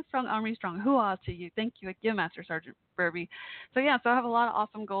 Oh, stand strong, army strong. Hoo-ah to you. Thank you again, Master Sergeant Burby. So I have a lot of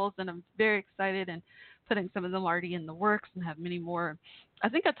awesome goals, and I'm very excited and putting some of them already in the works and have many more. I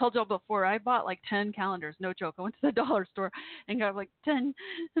think I told y'all before, I bought like 10 calendars. No joke. I went to the dollar store and got like 10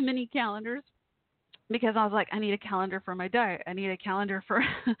 mini calendars because I was like, I need a calendar for my diet. I need a calendar for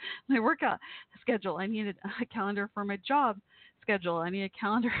my workout schedule. I need a calendar for my job schedule. I need a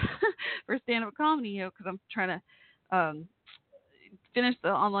calendar for stand-up comedy, because I'm trying to finish the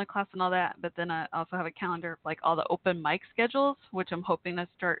online class and all that. But then I also have a calendar of like all the open mic schedules, which I'm hoping to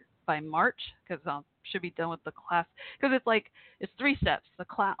start by March, because should be done with the class, because it's 3 steps: the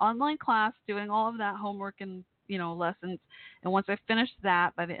online class, doing all of that homework and lessons, and once I finish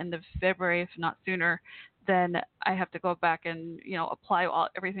that by the end of February, if not sooner, then I have to go back and apply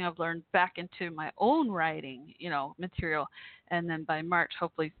everything I've learned back into my own writing material, and then by March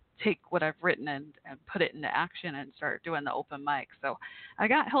hopefully take what I've written and put it into action and start doing the open mic. So I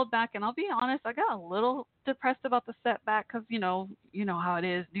got held back, and I'll be honest, I got a little depressed about the setback because you know how it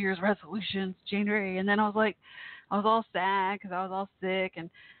is, New Year's resolutions, January, and then I was all sad because I was all sick, and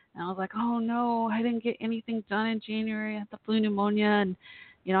I was like, oh no, I didn't get anything done in January. I had the flu, pneumonia, and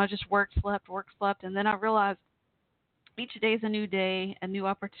I just worked, slept, and then I realized each day is a new day, a new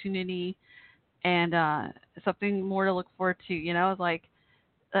opportunity, and something more to look forward to. I was like,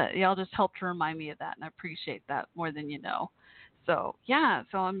 y'all just helped to remind me of that, and I appreciate that more than you know. So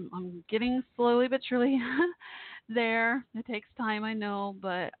so I'm getting slowly but surely there. It takes time, I know,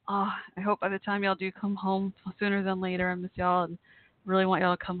 but I hope by the time y'all do come home sooner than later. I miss y'all and really want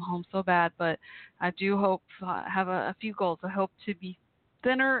y'all to come home so bad, but I do hope have a few goals. I hope to be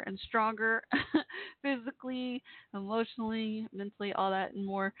thinner and stronger physically, emotionally, mentally, all that and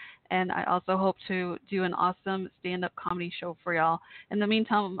more. And I also hope to do an awesome stand-up comedy show for y'all. In the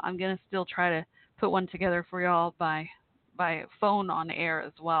meantime, I'm going to still try to put one together for y'all by phone on air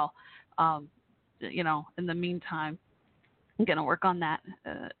as well. In the meantime, I'm going to work on that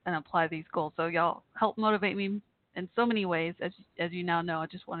and apply these goals. So y'all help motivate me in so many ways, as you now know. I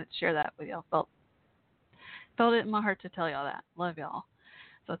just wanted to share that with y'all. Felt it in my heart to tell y'all that. Love y'all.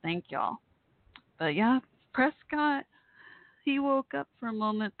 So thank y'all. But Prescott, he woke up for a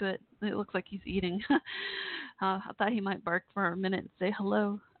moment, but it looks like he's eating. I thought he might bark for a minute and say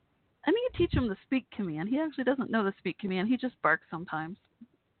hello. I need to teach him the speak command. He actually doesn't know the speak command. He just barks sometimes.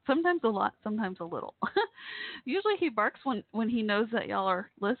 Sometimes a lot, sometimes a little. Usually he barks when he knows that y'all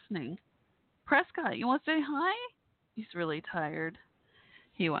are listening. Prescott, you want to say hi? He's really tired.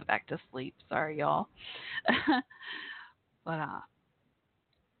 He went back to sleep. Sorry, y'all. But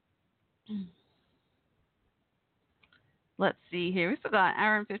let's see here. We still got an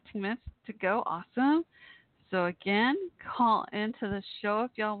hour and 15 minutes to go. Awesome. So again, call into the show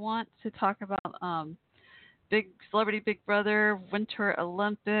if y'all want to talk about Celebrity Big Brother, Winter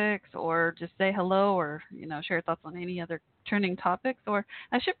Olympics, or just say hello, or share thoughts on any other trending topics. Or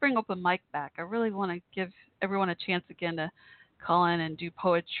I should bring open mic back. I really want to give everyone a chance again to call in and do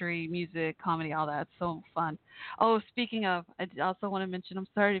poetry, music, comedy, all that. It's so fun. Oh, speaking of, I also want to mention, I'm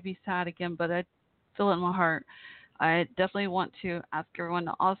sorry to be sad again, but I feel it in my heart. I definitely want to ask everyone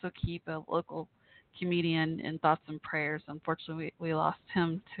to also keep a local comedian in thoughts and prayers. Unfortunately, we lost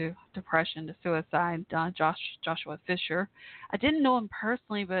him to depression, to suicide, Joshua Fisher. I didn't know him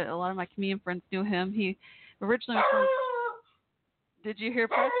personally, but a lot of my comedian friends knew him. He originally was from... Did you hear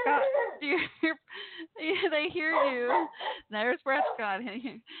Prescott? Do you hear? Yeah, they hear you. There's Prescott.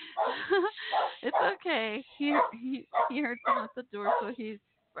 It's okay. He heard them at the door, so he's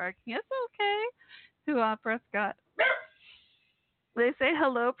barking. It's okay. To Prescott. They say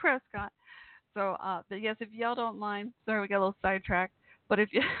hello, Prescott. So, but yes, if y'all don't mind, sorry we got a little sidetracked, but if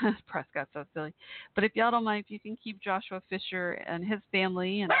you, Prescott's so silly, but if y'all don't mind, if you can keep Joshua Fisher and his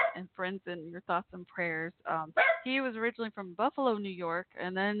family and friends in your thoughts and prayers. He was originally from Buffalo, New York,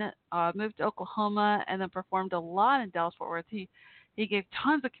 and then moved to Oklahoma, and then performed a lot in Dallas-Fort Worth. He gave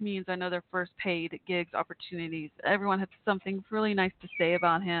tons of comedians, I know, their first paid gigs, opportunities. Everyone had something really nice to say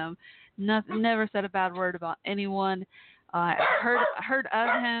about him. Never said a bad word about anyone. Heard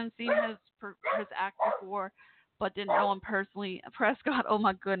of him, seen his act before, but didn't know him personally. Prescott, oh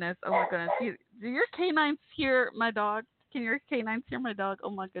my goodness. Do your canines hear my dog? Can your canines hear my dog? Oh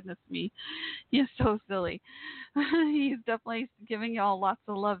my goodness me. He's so silly. He's definitely giving y'all lots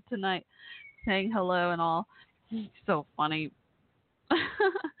of love tonight, saying hello and all. He's so funny.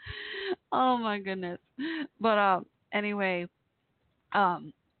 Oh my goodness. But anyway,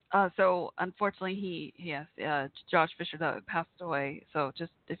 so unfortunately Josh Fisher that passed away. So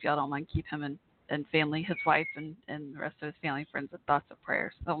just if y'all don't mind, keep him and family, his wife and the rest of his family, friends, and thoughts of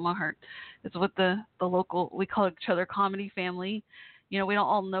prayers. So my heart is with the local, we call each other comedy family. You know, we don't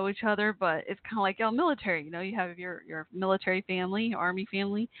all know each other, but it's kind of like military. You know, you have your military family, army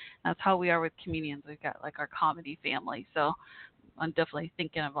family. That's how we are with comedians. We've got like our comedy family. So I'm definitely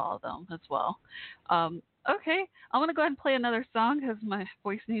thinking of all of them as well. Okay, I'm going to go ahead and play another song because my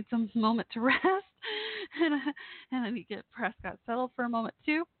voice needs some moment to rest. and then you get Prescott settled for a moment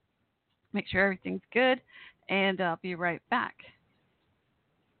too. Make sure everything's good. And I'll be right back.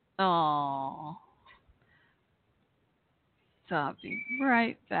 Oh. So I'll be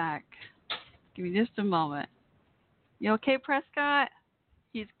right back. Give me just a moment. You okay, Prescott?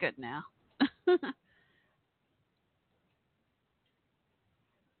 He's good now.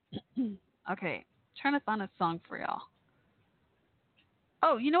 Okay. Trying to find a song for y'all.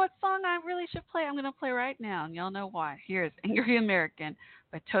 Oh, you know what song I really should play? I'm going to play right now, and y'all know why. Here's Angry American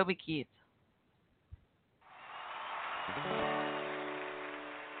by Toby Keith.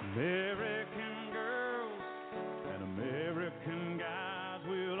 American girls and American guys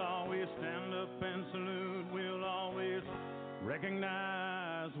will always stand up and salute. We'll always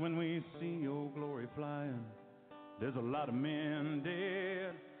recognize when we see old glory flying. There's a lot of men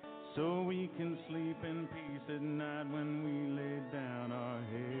dead, so we can sleep in peace at night when we lay down our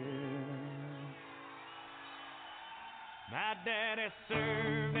heads. My daddy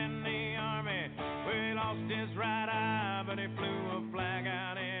served in the army, where he lost his right eye, but he flew a flag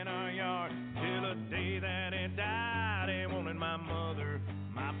out in our yard till the day that he died. He wanted my mother,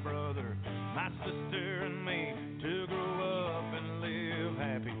 my brother, my sister, and me to grow up and live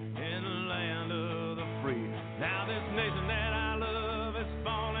happy in the land of the free. Now this nation that I love is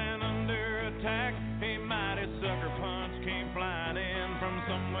falling under attack. A mighty sucker punch came flying in from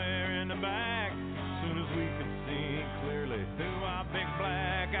somewhere in the back. Soon as we could see clearly through our big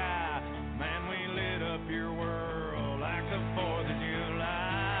black eye, man, we lit up your world like the 4th of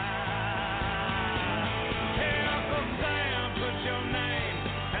July. Hey, Uncle Sam, put your name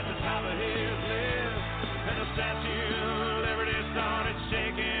at the top of his list, and the Statue of Liberty started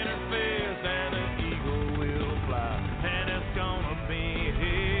shaking her fist, and an eagle will fly, and it's gonna be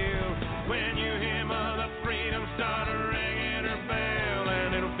here when you hear Mother Freedom start ringing her bell,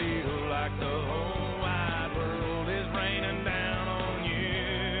 and it'll feel like the whole wide world is raining down on you.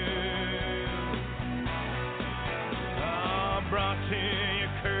 Brought to you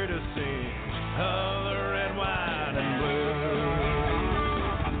courtesy of the red, white, and blue.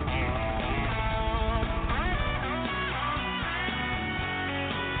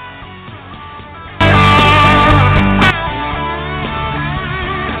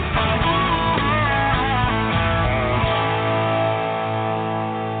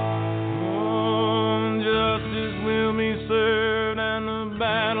 Justice will be served and the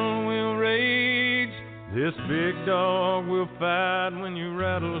battle will rage. This big dog will fight when you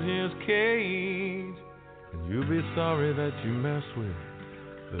rattle his cage, and you'll be sorry that you messed with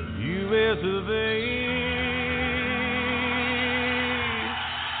the U.S. of A.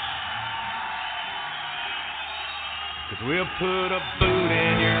 The we'll put a boot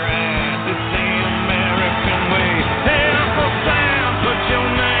in your ass. It's the American way. Hey, Uncle Sam, put your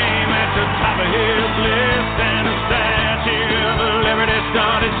name at the top of his list, and the Statue of Liberty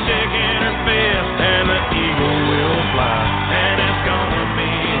started shaking her fist, and the eagle will fly, and it's gonna be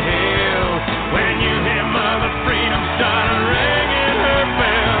hell when you hear Mother Freedom start ringing her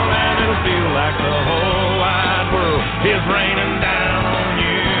bell, and it'll feel like the whole wide world is raining down on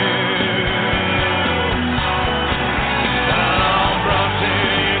you. All brought to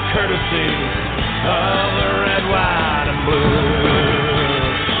you courtesy of the red, white, and blue.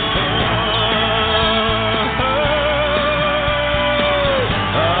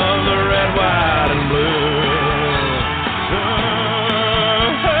 Of the red, white, and blue.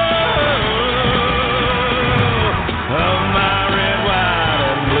 Of my red,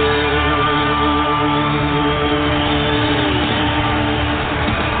 white, and blue.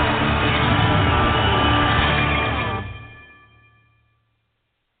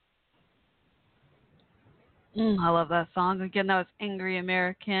 I love that song. Again, that was Angry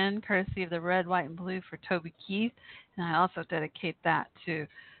American, courtesy of the Red, White, and Blue for Toby Keith. And I also dedicate that to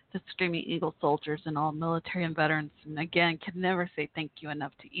the Screaming Eagle soldiers and all military and veterans. And again, can never say thank you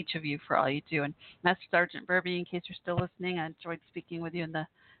enough to each of you for all you do. And Master Sergeant Burby, in case you're still listening, I enjoyed speaking with you in the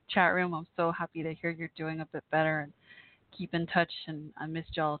chat room. I'm so happy to hear you're doing a bit better, and keep in touch. And I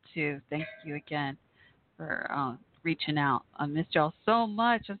missed y'all too. Thank you again for reaching out. I missed y'all so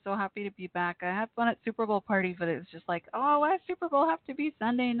much. I'm so happy to be back. I had fun at Super Bowl party, but it was just like, oh, why does Super Bowl have to be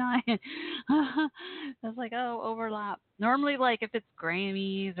Sunday night? I was like, oh, overlap. Normally, like if it's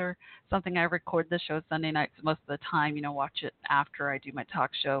Grammys or something, I record the show Sunday nights most of the time, watch it after I do my talk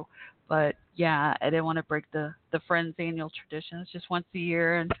show. But yeah, I didn't want to break the Friends annual tradition. It's just once a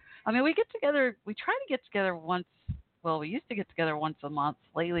year. And I mean, we get together, we try to get together once. Well, we used to get together once a month.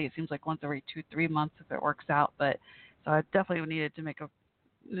 Lately, it seems like once every 2-3 months if it works out. But so I definitely needed to make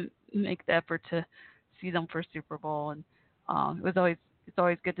the effort to see them for Super Bowl. And it's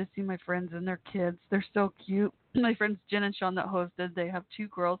always good to see my friends and their kids. They're so cute. My friends Jen and Sean that hosted, they have 2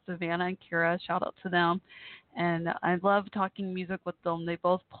 girls, Savannah and Kira. Shout out to them. And I love talking music with them. They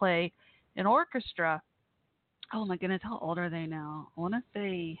both play in orchestra. Oh my goodness, how old are they now? I want to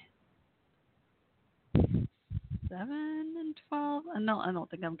say 7 and 12. I don't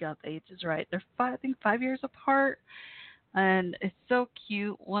think I've got the ages right. They're 5 years apart, and it's so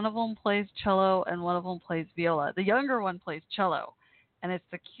cute. One of them plays cello, and one of them plays viola. The younger one plays cello, and it's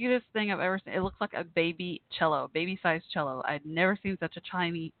the cutest thing I've ever seen. It looks like a baby cello, baby-sized cello. I'd never seen such a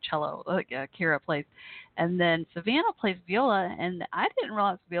tiny cello like Kira plays. And then Savannah plays viola, and I didn't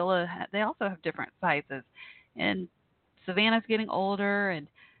realize viola, they also have different sizes. And Savannah's getting older and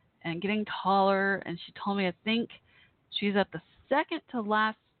getting taller, and she told me I think she's at the second to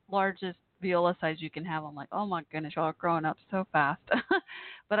last largest viola size you can have. I'm like, oh my goodness, y'all are growing up so fast.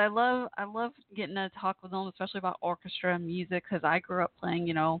 But I love getting to talk with them, especially about orchestra and music, because I grew up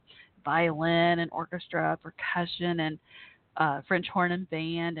playing, violin and orchestra, percussion, and French horn and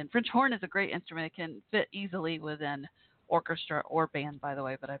band. And French horn is a great instrument. It can fit easily within orchestra or band, by the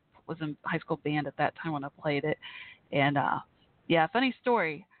way, but I was in high school band at that time when I played it. And yeah, funny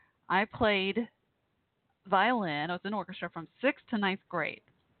story. I played violin. I was in orchestra from 6th to 9th grade.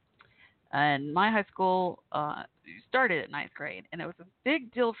 And my high school started at 9th grade. And it was a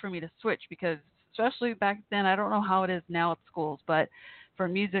big deal for me to switch because, especially back then, I don't know how it is now at schools, but for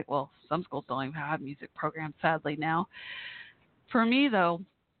music, well, some schools don't even have music programs, sadly, now. For me, though,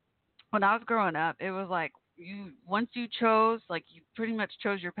 when I was growing up, it was like, once you chose, like you pretty much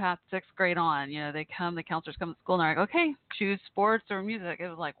chose your path 6th grade on. The counselors come to school and they're like, okay, choose sports or music. It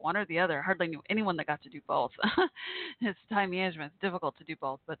was like one or the other. I hardly knew anyone that got to do both. It's time management. It's difficult to do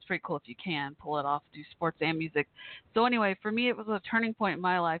both, but it's pretty cool if you can pull it off, do sports and music. So anyway, for me, it was a turning point in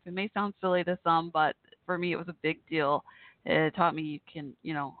my life. It may sound silly to some, but for me, it was a big deal. It taught me you can,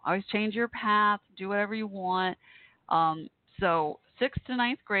 always change your path, do whatever you want. So 6th to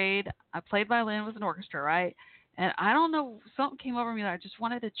 9th grade, I played violin with an orchestra, right? And I don't know, something came over me that I just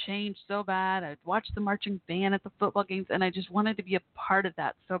wanted to change so bad. I'd watch the marching band at the football games, and I just wanted to be a part of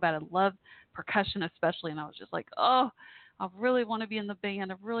that so bad. I love percussion especially, and I was just like, oh, I really want to be in the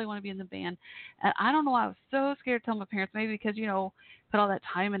band. I really want to be in the band. And I don't know why I was so scared to tell my parents, maybe because, put all that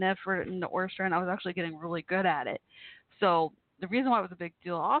time and effort in the orchestra, and I was actually getting really good at it. So the reason why it was a big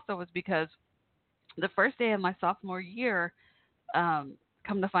deal also was because the first day of my sophomore year,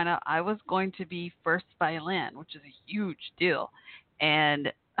 come to find out, I was going to be first violin, which is a huge deal.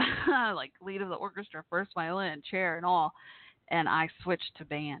 And like lead of the orchestra, first violin, chair and all. And I switched to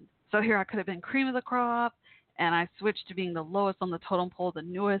band. So here I could have been cream of the crop, and I switched to being the lowest on the totem pole, the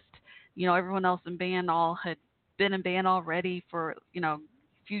newest. Everyone else in band all had been in band already for, a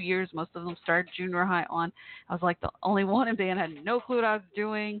few years. Most of them started junior high on. I was like the only one in band. I had no clue what I was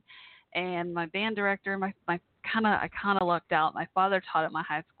doing. And my band director, I kind of lucked out. My father taught at my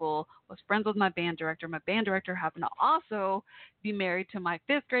high school, was friends with my band director. My band director happened to also be married to my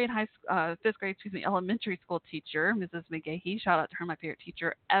fifth grade elementary school teacher, Mrs. McGahee. Shout out to her, my favorite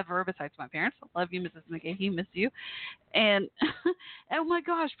teacher ever besides my parents. I love you, Mrs. McGahee. Miss you. And oh my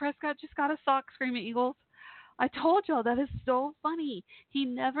gosh, Prescott just got a sock Screaming Eagles. I told y'all that is so funny. He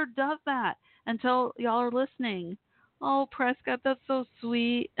never does that until y'all are listening. Oh, Prescott, that's so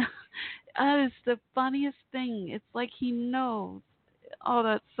sweet. That is the funniest thing. It's like he knows. Oh,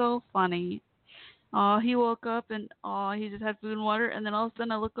 that's so funny. Oh, he woke up and he just had food and water, and then all of a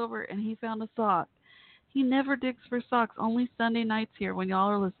sudden I look over and he found a sock. He never digs for socks, only Sunday nights here when y'all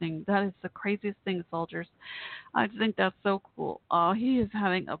are listening. That is the craziest thing, soldiers. I just think that's so cool. Oh, he is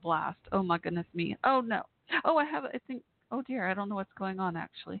having a blast. Oh, my goodness me. Oh, no. Oh, oh, dear, I don't know what's going on,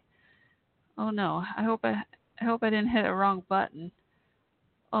 actually. Oh, no. I hope I didn't hit a wrong button.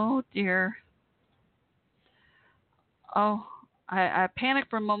 Oh, dear. Oh, I panicked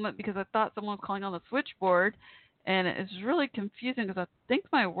for a moment because I thought someone was calling on the switchboard, and it's really confusing because I think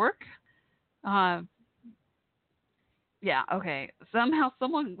my work, okay. Somehow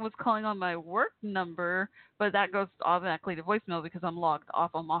someone was calling on my work number, but that goes automatically to voicemail because I'm logged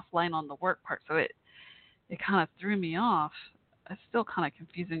off. I'm offline on the work part, so it kind of threw me off. It's still kind of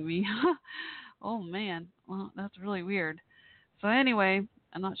confusing me. Oh, man. Well, that's really weird. So anyway,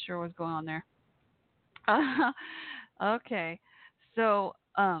 I'm not sure what's going on there. Okay. So,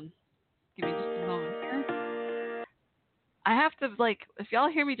 give me just a moment here. I have to, if y'all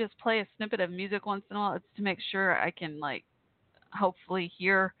hear me just play a snippet of music once in a while, it's to make sure I can, hopefully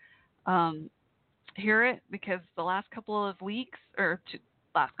hear it, because the last couple of weeks,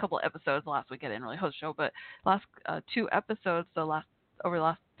 last couple of episodes, last week I didn't really host the show, but last 2 episodes, over the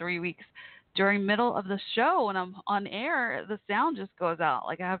last 3 weeks, during middle of the show when I'm on air, the sound just goes out.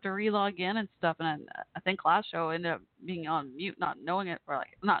 I have to relog in and stuff. And I think last show ended up being on mute, not knowing it, or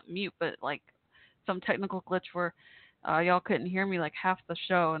not mute, but some technical glitch where y'all couldn't hear me half the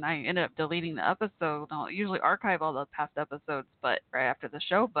show, and I ended up deleting the episode. I'll usually archive all the past episodes, but right after the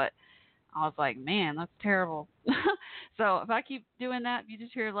show. But I was like, man, that's terrible. So if I keep doing that, if you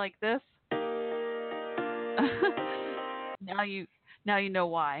just hear this, Now you know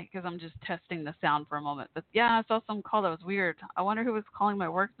why, because I'm just testing the sound for a moment. But yeah, I saw some call that was weird. I wonder who was calling my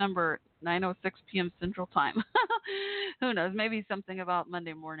work number at 9:06 p.m. Central Time. Who knows? Maybe something about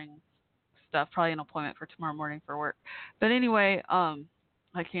Monday morning stuff. Probably an appointment for tomorrow morning for work. But anyway, I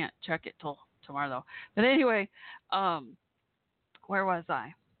can't check it till tomorrow though. But anyway, where was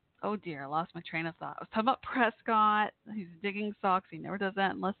I? Oh dear, I lost my train of thought. I was talking about Prescott. He's digging socks. He never does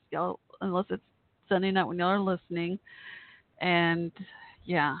that unless it's Sunday night when y'all are listening. And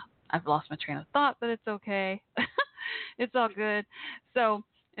yeah, I've lost my train of thought, but it's okay. It's all good. So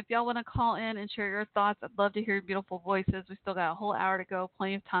if y'all want to call in and share your thoughts, I'd love to hear your beautiful voices. We still got a whole hour to go,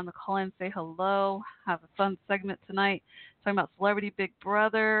 plenty of time to call in, say hello, have a fun segment tonight, talking about Celebrity Big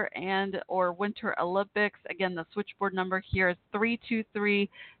Brother or Winter Olympics. Again, the switchboard number here is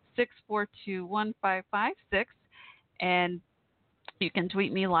 323-642-1556. And you can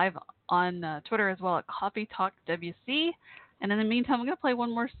tweet me live on Twitter as well at Coffee Talk WC. And in the meantime, I'm going to play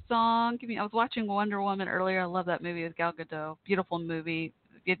one more song. I was watching Wonder Woman earlier. I love that movie with Gal Gadot. Beautiful movie.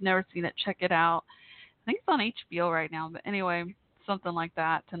 If you've never seen it, check it out. I think it's on HBO right now. But anyway, something like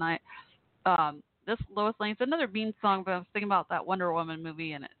that tonight. This Lois Lane, it's another Bean song, but I was thinking about that Wonder Woman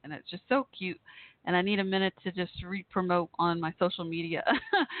movie, and it's just so cute. And I need a minute to just re-promote on my social media.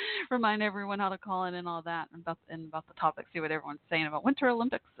 Remind everyone how to call in and all that, and about the topic, see what everyone's saying about Winter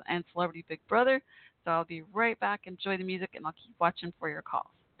Olympics and Celebrity Big Brother. So I'll be right back. Enjoy the music, and I'll keep watching for your calls.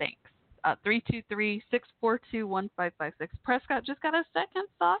 Thanks. 323-642-1556. Prescott just got a second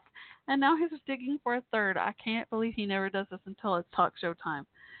sock, and now he's digging for a third. I can't believe he never does this until it's talk show time.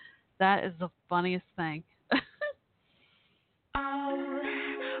 That is the funniest thing.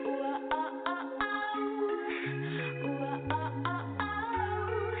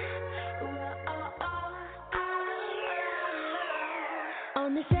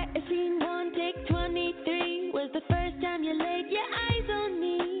 On the set of scene 1, take 23 was the first time you laid your eyes on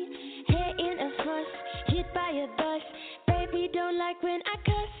me. Hair in a fuss, hit by a bus. Baby, don't like when I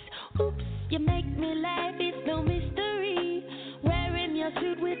cuss. Oops, you make me laugh, it's no mystery. Wearing your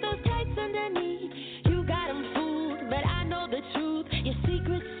suit with those tights underneath. You got 'em fooled, but I know the truth. Your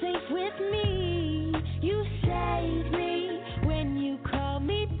secret's safe with me. You save me when you call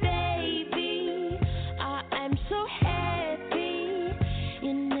me baby. I am so happy.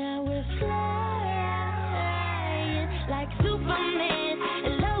 You know we're flying.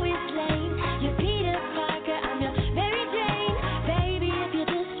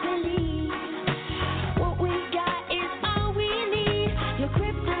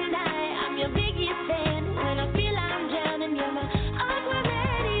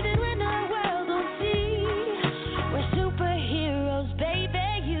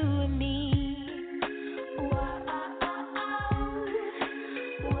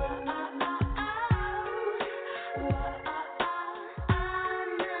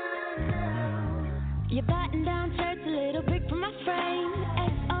 Your button down shirt's a little big for my frame.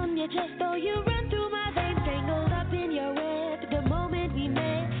 S on your chest, though you run through my veins. Tangled up in your web the moment we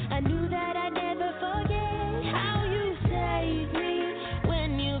met. I knew that I'd never forget how you saved me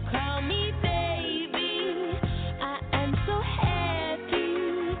when you call me baby. I am so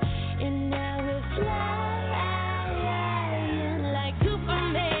happy, and now we're flying like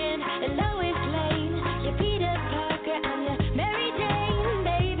Superman and Lois Lane. You're Peter Parker, I'm your Mary Jane.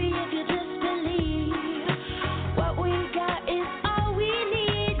 Baby, if you just believe, what we got is all we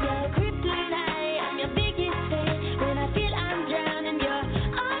need. You're kryptonite, I'm your biggest fan. When I feel I'm drowning, you're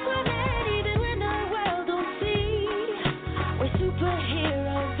Aquaman. Even when the world don't see, we're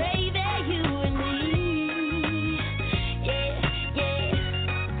superheroes, baby, you and me. Yeah, yeah.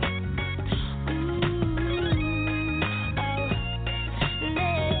 Ooh, oh,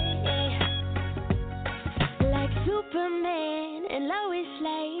 yeah. Like Superman and Lois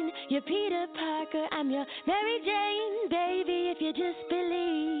Lane, you're Peter Parker, I'm your Mary Jane. Baby, if you just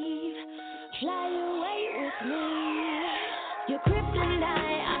believe, fly away with me. You're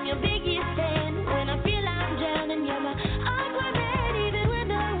kryptonite, I'm your biggest fan. When I feel I'm drowning, you're my Aquaman. Even when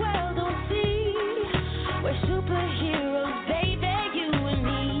the world don't see, we're superheroes, baby, you and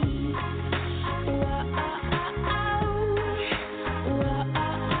me. Whoa,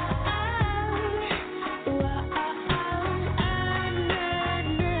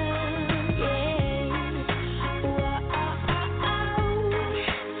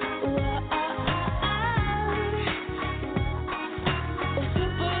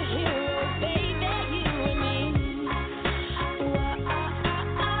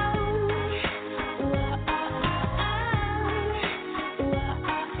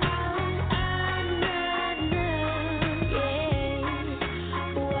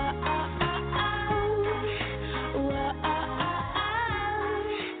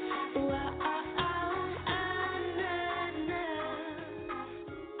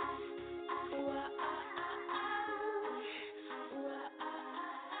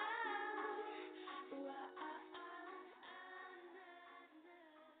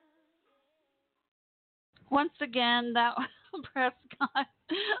 Once again, that was Prescott.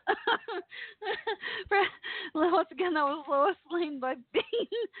 Once again, that was Lois Lane by Bean.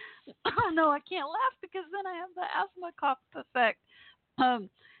 Oh no, I can't laugh because then I have the asthma cough effect.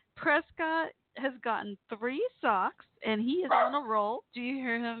 Prescott has gotten 3 socks and he is on a roll. Do you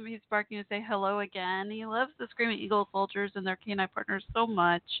hear him? He's barking to say hello again. He loves the Screaming Eagle Soldiers and their canine partners so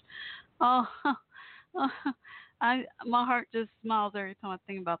much. Oh, my heart just smiles every time I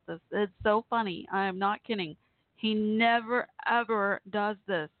think about this. It's so funny. I am not kidding. He never ever does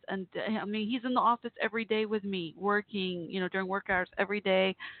this, and I mean he's in the office every day with me, working, during work hours every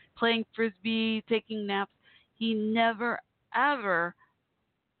day, playing frisbee, taking naps. He never ever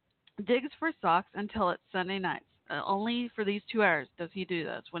digs for socks until it's Sunday nights. Only for these 2 hours does he do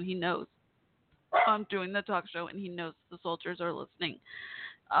this when he knows I'm doing the talk show and he knows the soldiers are listening.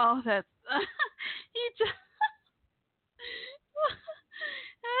 Oh, that's he just.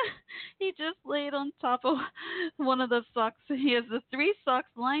 He just laid on top of one of the socks. He has the 3 socks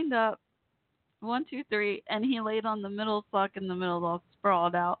lined up, 1, 2, 3, and he laid on the middle sock in the middle, all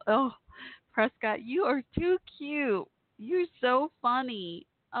sprawled out. Oh, Prescott, you are too cute. You're so funny.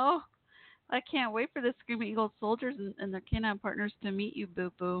 Oh, I can't wait for the Screaming Eagle Soldiers and their canine partners to meet you,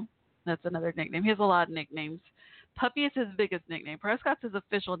 Boo Boo. That's another nickname. He has a lot of nicknames. Puppy is his biggest nickname. Prescott's his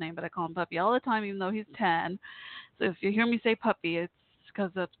official name, but I call him Puppy all the time, even though he's 10. So if you hear me say Puppy, it's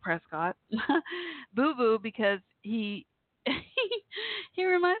because that's Prescott. Boo Boo, because he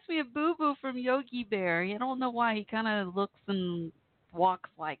reminds me of Boo Boo from Yogi Bear. I don't know why. He kind of looks and walks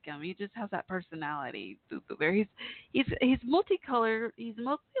like him. He just has that personality, Boo Boo Bear. He's multicolored. He's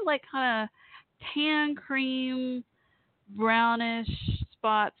mostly like kind of tan cream, brownish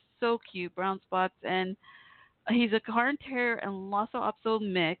spots. So cute, brown spots, and he's a Cairn Terrier and Lhasa Apso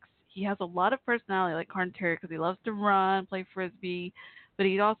mix. He has a lot of personality like Cairn Terrier because he loves to run, play frisbee, but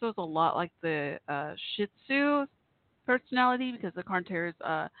he also has a lot like the Shih Tzu personality because the Cairn Terrier is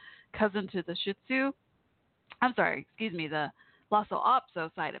cousin to the Shih Tzu. I'm sorry, excuse me, the Lhasa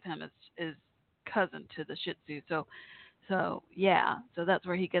Apso side of him is cousin to the Shih Tzu. So yeah, so that's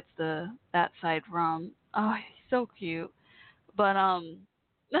where he gets that side from. Oh, he's so cute. But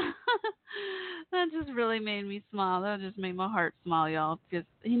that just really made me smile. That just made my heart smile, y'all, because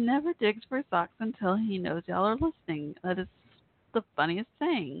he never digs for socks until he knows y'all are listening. That is the funniest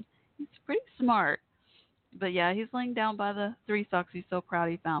thing. He's pretty smart. But yeah, he's laying down by the 3 socks he's so proud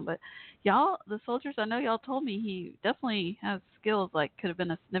he found. But Y'all, the soldiers, I know y'all told me he definitely has skills, like could have been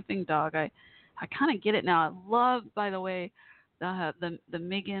a sniffing dog. I kind of get it now. I love, by the way, the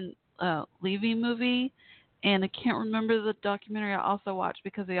Megan Levy movie, and I can't remember the documentary I also watched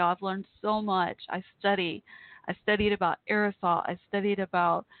because I've learned so much. I studied about aerosol. I studied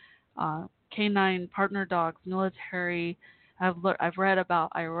about canine partner dogs, military. I've read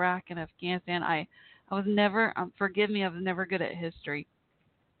about Iraq and Afghanistan. I was never, forgive me, I was never good at history.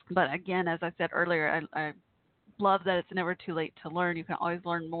 But again, as I said earlier, I love that it's never too late to learn. You can always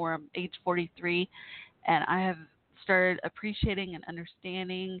learn more. I'm age 43, and I have started appreciating and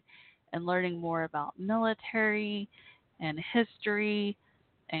understanding and learning more about military and history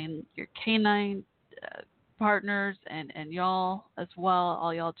and your canine partners and y'all as well.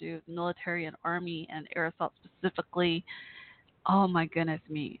 All y'all do, military and army and air assault specifically. Oh my goodness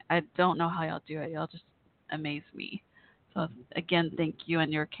me. I don't know how y'all do it. Y'all just amaze me. So again, thank you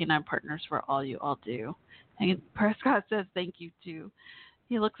and your canine partners for all you all do. And Prescott says thank you too.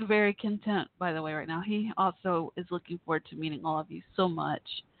 He looks very content, by the way, right now. He also is looking forward to meeting all of you so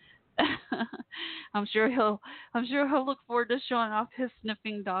much. I'm sure he'll look forward to showing off his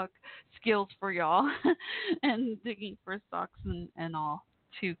sniffing dog skills for y'all and digging for socks and all.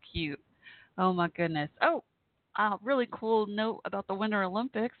 Too cute. Oh my goodness. Oh, really cool note about the Winter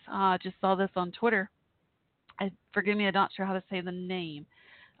Olympics. I just saw this on Twitter. Forgive me, I'm not sure how to say the name.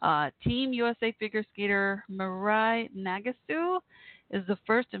 Team USA figure skater Mirai Nagasu is the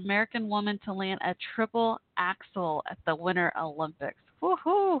first American woman to land a triple axel at the Winter Olympics.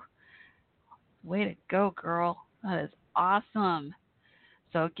 Woohoo! Way to go, girl. That is awesome.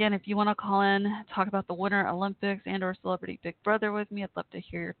 So again, if you want to call in, talk about the Winter Olympics and or Celebrity Big Brother with me, I'd love to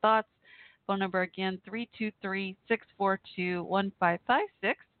hear your thoughts. Phone number again,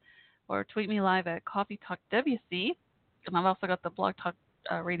 323-642-1556. Or tweet me live at Coffee Talk WC. And I've also got the Blog Talk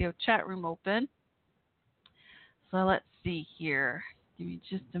Radio chat room open. So let's see here. Give me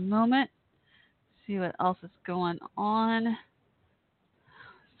just a moment. See what else is going on.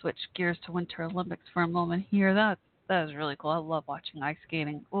 Switch gears to Winter Olympics for a moment here. That is really cool. I love watching ice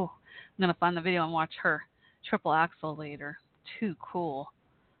skating. Oh, I'm going to find the video and watch her triple axel later. Too cool.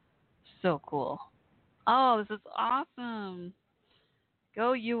 So cool. Oh, this is awesome.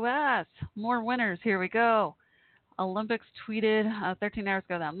 Go U.S. More winners. Here we go. Olympics tweeted 13 hours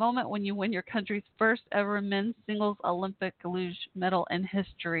ago, that moment when you win your country's first ever men's singles Olympic luge medal in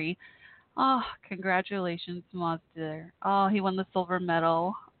history. Oh, congratulations, Mazda. Oh, he won the silver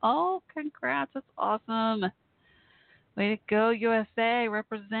medal. Oh, congrats. That's awesome. Way to go, USA.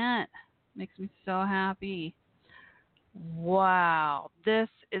 Represent. Makes me so happy. Wow. This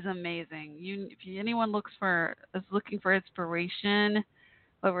is amazing. If anyone is looking for inspiration,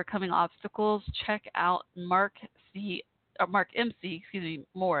 overcoming obstacles, check out Mark McMorris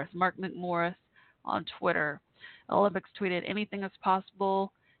on Twitter. Olympics tweeted, anything is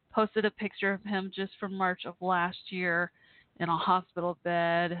possible. Posted a picture of him just from March of last year in a hospital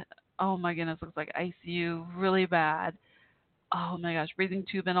bed. Oh my goodness, looks like ICU, really bad. Oh my gosh, breathing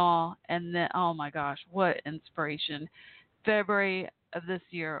tube and all. And then, oh my gosh, what inspiration. February of this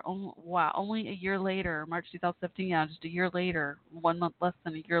year, wow, only a year later, March 2017, yeah, just a year later, 1 month less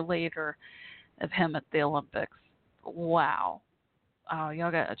than a year later of him at the Olympics. Wow. Oh,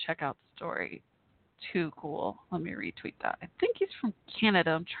 y'all got to check out the story. Too cool. Let me retweet that. I think he's from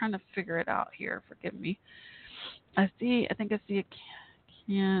Canada. I'm trying to figure it out here. Forgive me. I think I see a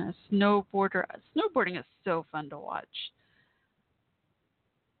snowboarder. Snowboarding is so fun to watch.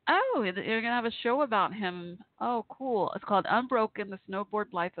 Oh, you're going to have a show about him. Oh, cool. It's called Unbroken, the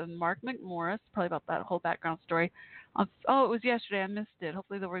Snowboard Life of Mark McMorris. Probably about that whole background story. It was yesterday. I missed it.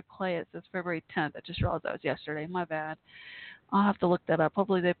 Hopefully they'll replay it. It says February 10th. I just realized that was yesterday. My bad. I'll have to look that up.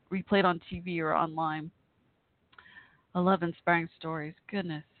 Hopefully they replay it on TV or online. I love inspiring stories.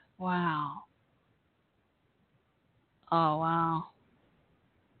 Goodness. Wow. Oh, wow.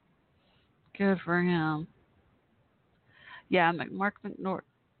 Good for him. Yeah, Mark McMorris.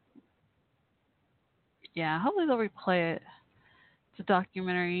 Yeah, hopefully they'll replay it. It's a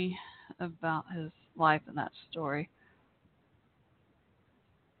documentary about his life and that story.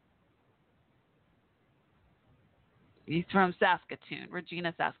 He's from Saskatoon,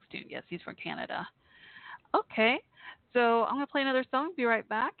 Regina, Saskatoon. Yes, he's from Canada. Okay, so I'm going to play another song, be right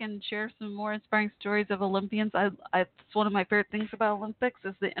back, and share some more inspiring stories of Olympians. It's one of my favorite things about Olympics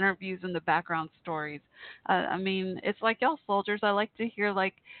is the interviews and the background stories. I mean, it's like y'all soldiers. I like to hear,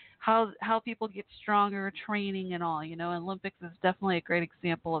 like, how people get stronger, training and all. Olympics is definitely a great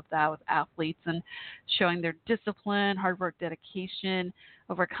example of that with athletes and showing their discipline, hard work, dedication,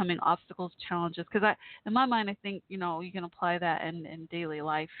 overcoming obstacles, challenges. Because in my mind, I think you can apply that in daily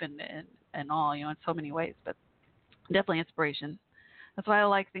life and all, in so many ways. But definitely inspiration. That's why I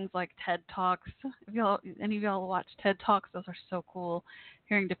like things like TED Talks. If any of y'all watch TED Talks, those are so cool,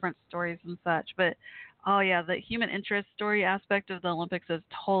 hearing different stories and such. But, oh, yeah, the human interest story aspect of the Olympics is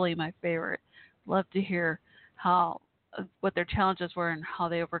totally my favorite. Love to hear what their challenges were and how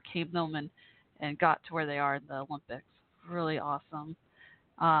they overcame them and got to where they are in the Olympics. Really awesome.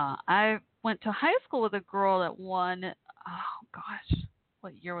 I went to high school with a girl that won, oh, gosh,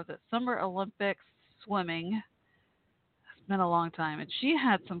 what year was it? Summer Olympics swimming. Been a long time, and she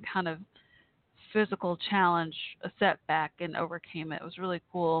had some kind of physical challenge, a setback, and overcame it. It was really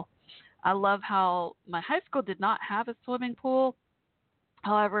cool. I love how my high school did not have a swimming pool.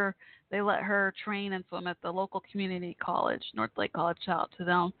 However, they let her train and swim at the local community college, North Lake College. Shout out to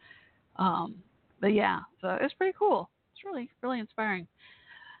them. But yeah, so it's pretty cool. It's really, really inspiring.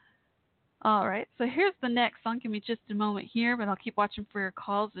 All right, so here's the next song. Give me just a moment here, but I'll keep watching for your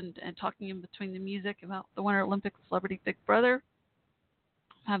calls and talking in between the music about the Winter Olympics Celebrity Big Brother.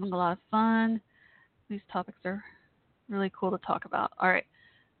 I'm having a lot of fun. These topics are really cool to talk about. All right.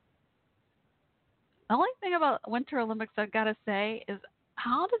 The only thing about Winter Olympics I've got to say is,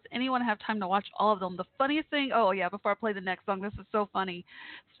 how does anyone have time to watch all of them? The funniest thing, before I play the next song, this is so funny.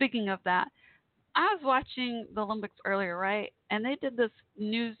 Speaking of that, I was watching the Olympics earlier, right? And they did this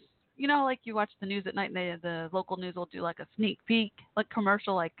news. Like you watch the news at night, and the local news will do like a sneak peek, like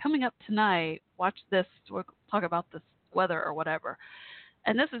commercial, like coming up tonight, watch this, we'll talk about this weather or whatever.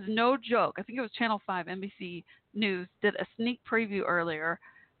 And this is no joke. I think it was Channel 5, NBC News, did a sneak preview earlier.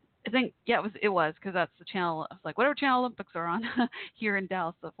 I think, it was because that's the channel. It's like whatever channel Olympics are on here in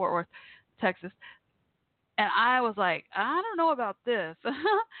Dallas, Fort Worth, Texas. And I was like, I don't know about this.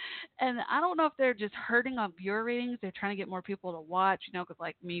 And I don't know if they're just hurting on viewer ratings. They're trying to get more people to watch, because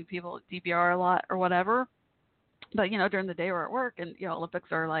like me, people DVR a lot or whatever. But, during the day we're at work and, Olympics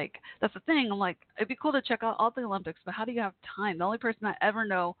are like, that's the thing. I'm like, it'd be cool to check out all the Olympics, but how do you have time? The only person I ever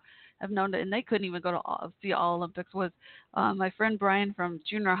have known, and they couldn't even go to see all Olympics, was my friend Brian from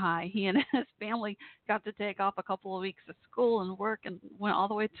junior high. He and his family got to take off a couple of weeks of school and work and went all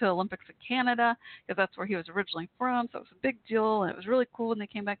the way to Olympics in Canada because that's where he was originally from. So it was a big deal, and it was really cool when they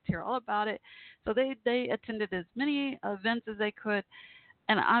came back to hear all about it. So they attended as many events as they could.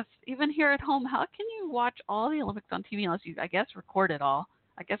 And us, even here at home, how can you watch all the Olympics on TV unless you, I guess, record it all?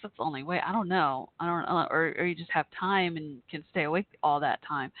 I guess that's the only way. I don't know. Or you just have time and can stay awake all that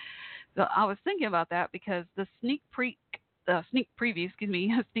time. So I was thinking about that because the sneak peek,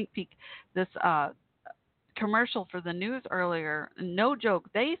 this commercial for the news earlier, no joke,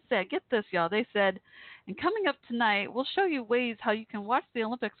 they said, get this, y'all, they said, and coming up tonight, we'll show you ways how you can watch the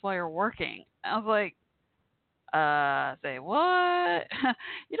Olympics while you're working. I was like, say what?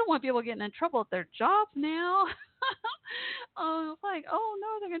 You don't want people getting in trouble at their jobs now. I was like, oh no,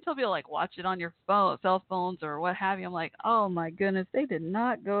 they're gonna tell people like watch it on your phone, cell phones or what have you. I'm like, oh my goodness, they did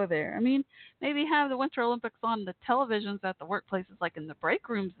not go there. I mean, maybe have the Winter Olympics on the televisions at the workplaces, like in the break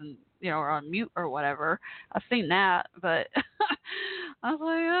rooms, and or on mute or whatever. I've seen that, but I was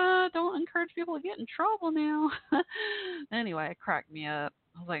like, don't encourage people to get in trouble now. Anyway, it cracked me up.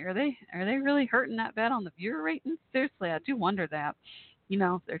 I was like, are they really hurting that bad on the viewer ratings? Seriously, I do wonder that.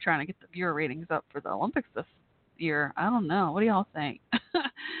 If they're trying to get the viewer ratings up for the Olympics this year. I don't know. What do y'all think?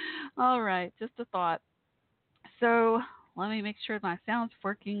 All right, just a thought. So let me make sure my sound's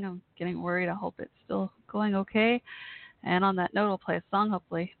working. I'm getting worried. I hope it's still going okay. And on that note, I'll play a song,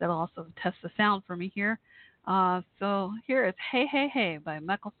 hopefully, that'll also test the sound for me here. So here is Hey, Hey, Hey by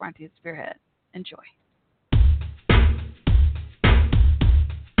Michael Franti at Spearhead. Enjoy.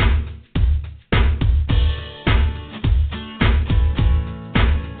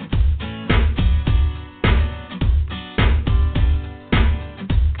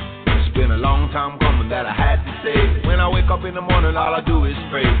 Long time coming that I had to say. When I wake up in the morning, all I do is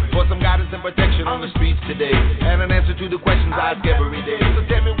pray for some guidance and protection on the streets today, and an answer to the questions I ask every day. So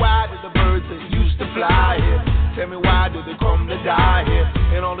tell me, why did the birds that used to fly here? Tell me, why did they come to die here?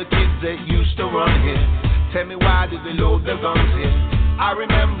 And all the kids that used to run here, tell me, why did they load their guns here? I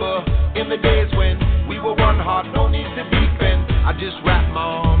remember in the days when we were one heart, no need to defend. I just wrap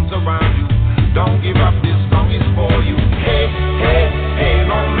my arms around you. Don't give up, this song is for you. Hey, hey, hey,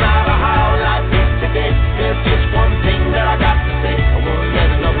 no matter how life is today, there's just one thing that I got to say. I won't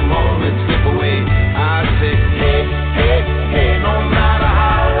let another moment slip away. I say, hey, hey, hey, no matter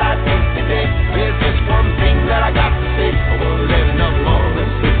how life is today, there's just one thing that I got to say. I won't let another moment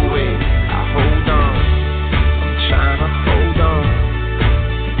slip away.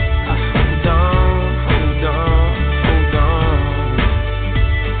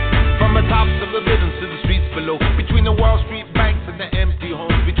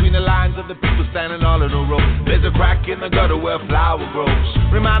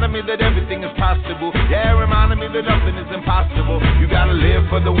 reminding me that everything is possible. Yeah, reminding me that nothing is impossible. You gotta live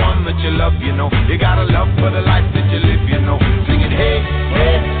for the one that you love, you know. You gotta love for the life that you live, you know. Singing, hey,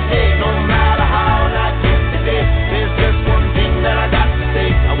 hey, hey, no matter how life gets today, there's just one thing that I got to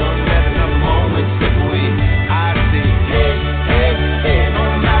say. I won't let another moment slip away. I say, hey, hey, hey, no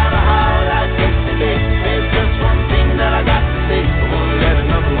matter how life gets today, there's just one thing that I got to say. I won't let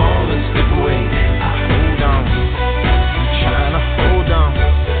another moment slip away. I hold on, I'm trying to hold on.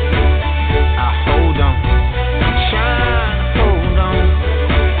 I hold on, I'm trying to hold on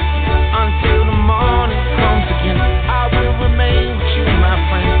until the morning comes again. I will remain with you, my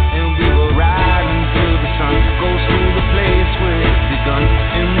friend, and we will ride until the sun goes through the place where it's begun,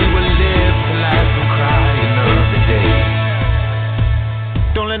 and we will live to laugh and cry another day.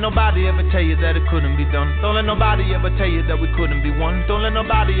 Don't let nobody ever tell you that it couldn't be done. Don't let nobody ever tell you that we couldn't be one. Don't let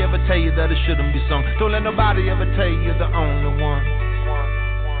nobody ever tell you that it shouldn't be sung. Don't let nobody ever tell you you're the only one.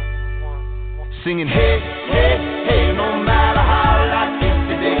 Singing, hey, hey, hey, no matter how life is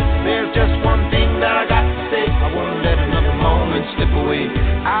today, there's just one thing that I got to say. I won't let another moment slip away.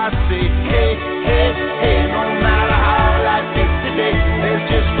 I say, hey, hey, hey, no matter how life is today, there's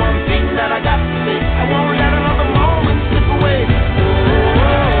just one thing that I got to say. I won't let another moment slip away. I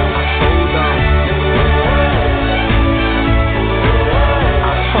hold on.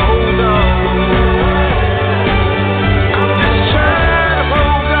 I hold on. I'm just trying to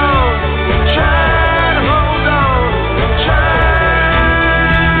hold on. Trying to hold on. Trying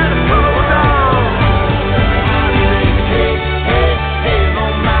to hold on. I say, hey, hey, hey, no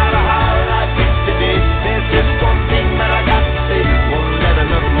matter how life is today, there's just one thing that I got to say. Won't let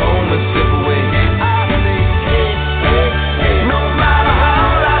another moment slip away. I say, hey, hey, hey, no matter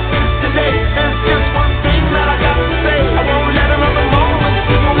how life is today, there's just one thing that I got to say. I won't let another moment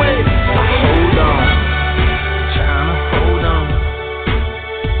slip away. I hold on, trying to hold on.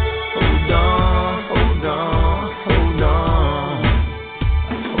 Hold on, hold on, hold on,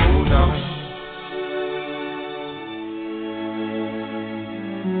 hold on.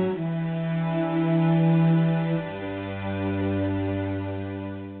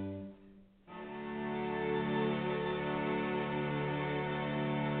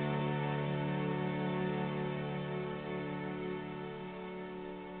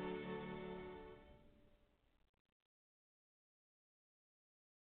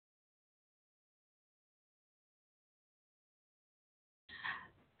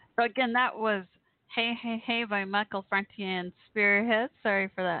 So again, that was Hey Hey Hey by Michael Franti and Spearhead. Sorry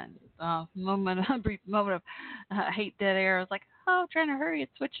for that brief moment of hate dead air. I was like, oh, trying to hurry and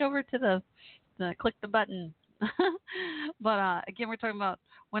switch over to the click the button. But again, we're talking about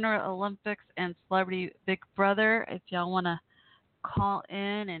Winter Olympics and Celebrity Big Brother. If y'all want to call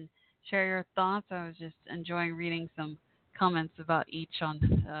in and share your thoughts, I was just enjoying reading some comments about each on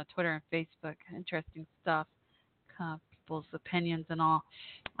Twitter and Facebook. Interesting stuff. People's opinions and all.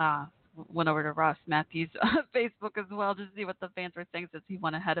 Went over to Ross Matthews' Facebook as well to see what the fans were saying since he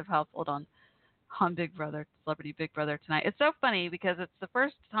went ahead of Household on Big Brother, Celebrity Big Brother tonight. It's so funny because it's the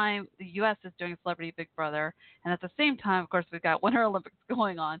first time the U.S. is doing Celebrity Big Brother, and at the same time, of course, we've got Winter Olympics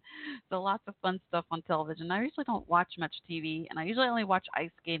going on. So lots of fun stuff on television. I usually don't watch much TV, and I usually only watch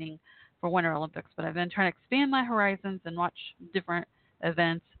ice skating for Winter Olympics, but I've been trying to expand my horizons and watch different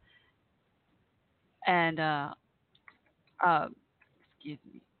events. And excuse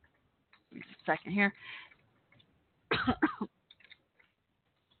me, just a second here.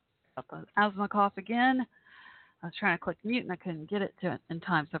 Got the asthma cough again. I was trying to click mute and I couldn't get it to it in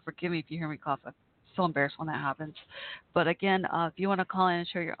time, so forgive me if you hear me cough. I'm so embarrassed when that happens. But again, if you want to call in and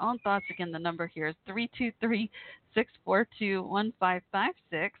share your own thoughts, again, the number here is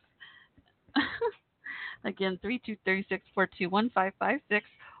 323-642-1556. Again, 323-642-1556,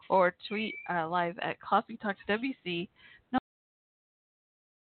 or tweet live at Coffee Talks WC.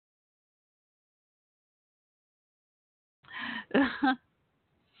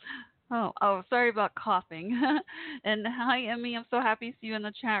 Oh, sorry about coughing. And hi, Emmy. I'm so happy to see you in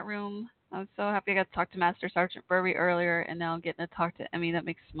the chat room. I'm so happy I got to talk to Master Sergeant Burby earlier, and now I'm getting to talk to Emmy. That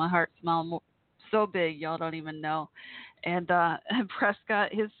makes my heart smile so big, y'all don't even know. And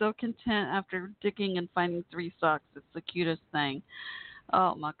Prescott is so content after digging and finding 3 socks. It's the cutest thing.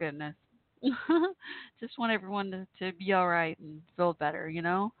 Oh, my goodness. Just want everyone to be all right and feel better, you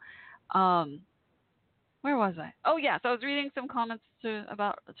know? Where was I? Oh, yeah. So I was reading some comments to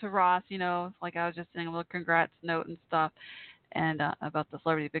Ross, you know, like I was just saying a little congrats note and stuff, and about the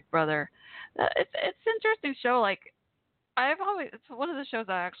Celebrity Big Brother. It's an interesting show. Like, it's one of the shows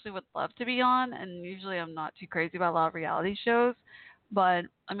I actually would love to be on, and usually I'm not too crazy about a lot of reality shows, But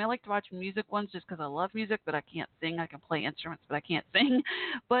I mean, I like to watch music ones just because I love music, but I can't sing. I can play instruments, but I can't sing.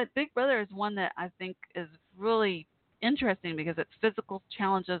 But Big Brother is one that I think is really interesting because it's physical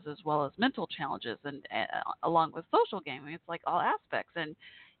challenges as well as mental challenges, and along with social gaming, it's like all aspects. And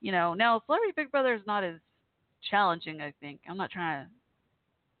now Celebrity Big Brother is not as challenging. I think I'm not trying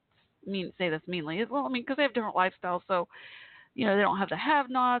to say this meanly. Well, I mean, because they have different lifestyles, so they don't have the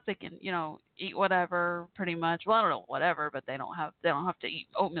have-nots. They can, eat whatever, pretty much. Well, I don't know, whatever, but they don't have to eat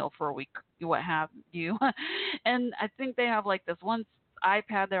oatmeal for a week, what have you. And I think they have like this one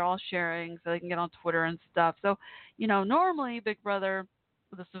iPad they're all sharing, so they can get on Twitter and stuff. So, normally Big Brother,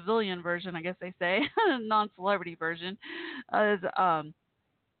 the civilian version, I guess they say, non-celebrity version, is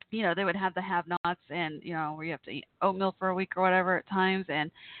they would have the have-nots, and where you have to eat oatmeal for a week or whatever at times, and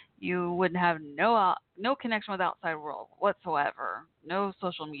you would have no connection with the outside world whatsoever, no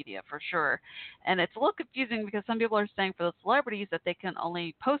social media for sure. And it's a little confusing because some people are saying for the celebrities that they can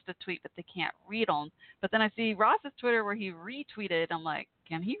only post a tweet, but they can't read them. But then I see Ross's Twitter where he retweeted. I'm like,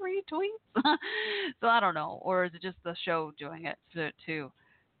 can he retweet? So I don't know, or is it just the show doing it to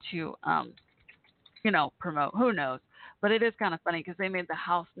promote? Who knows? But it is kind of funny because they made the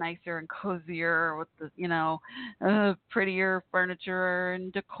house nicer and cozier with the, prettier furniture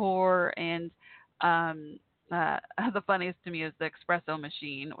and decor. And the funniest to me is the espresso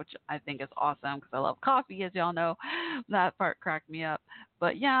machine, which I think is awesome because I love coffee, as y'all know. That part cracked me up.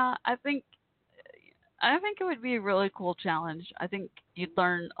 But yeah, I think it would be a really cool challenge. I think you'd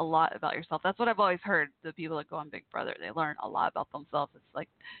learn a lot about yourself. That's what I've always heard. The people that go on Big Brother, they learn a lot about themselves. It's like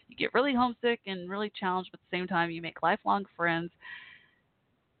you get really homesick and really challenged, but at the same time, you make lifelong friends.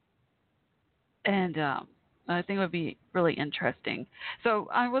 And I think it would be really interesting. So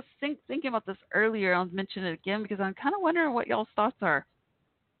I was thinking about this earlier. I'll mention it again because I'm kind of wondering what y'all's thoughts are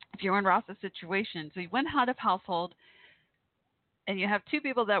if you're in Ross's situation. So you went out of household, and you have two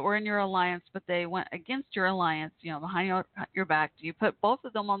people that were in your alliance, but they went against your alliance, behind your back. Do you put both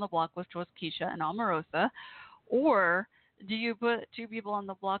of them on the block, which was Keisha and Omarosa, or do you put two people on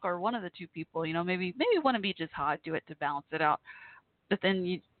the block, or one of the two people? Maybe one of each is how I do it to balance it out. But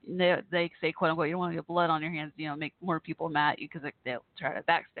then they say, quote unquote, you don't want to get blood on your hands, make more people mad at you because they'll try to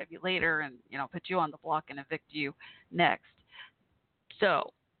backstab you later and put you on the block and evict you next.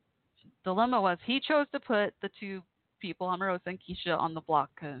 So dilemma was he chose to put the two people, Omarosa and Keisha, on the block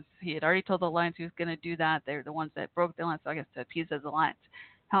because he had already told the alliance he was going to do that. They're the ones that broke the alliance, so I guess to appease his alliance.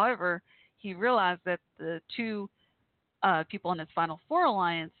 However, he realized that the two people in his Final Four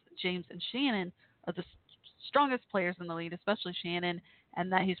alliance, James and Shannon, are the strongest players in the league, especially Shannon,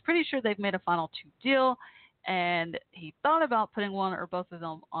 and that he's pretty sure they've made a Final Two deal. And he thought about putting one or both of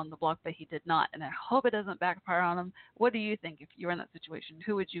them on the block, but he did not. And I hope it doesn't backfire on him. What do you think if you were in that situation?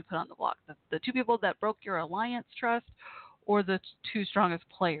 Who would you put on the block? The two people that broke your alliance trust, or the two strongest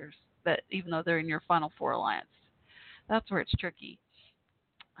players that, even though they're in your Final Four alliance? That's where it's tricky.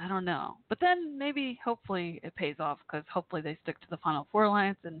 I don't know. But then maybe, hopefully, it pays off because hopefully they stick to the Final Four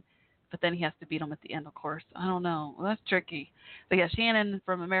alliance, but then he has to beat them at the end, of course. I don't know. Well, that's tricky. But yeah, Shannon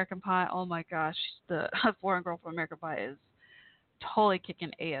from American Pie, oh my gosh, the foreign girl from American Pie is totally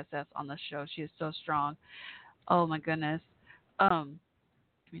kicking ASS on the show. She is so strong. Oh my goodness. Give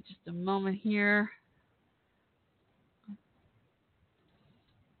me just a moment here.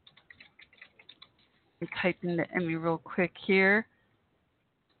 I'm typing to Emmy real quick here.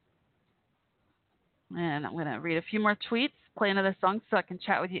 And I'm going to read a few more tweets, play another song so I can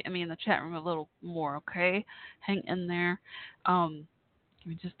chat with you, Emmy, in the chat room a little more, okay? Hang in there. Give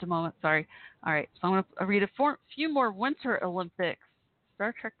me just a moment. Sorry. All right. So I'm going to read a few more Winter Olympics.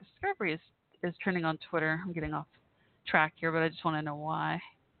 Star Trek Discovery is trending on Twitter. I'm getting off track here, but I just want to know why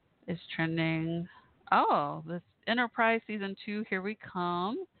it's trending. Oh, this Enterprise Season 2, here we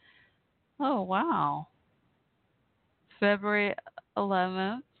come. Oh, wow. February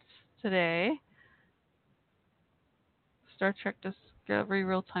 11th, today. Star Trek Discovery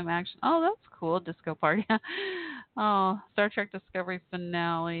real-time action. Oh, that's cool. Disco party. Oh, Star Trek Discovery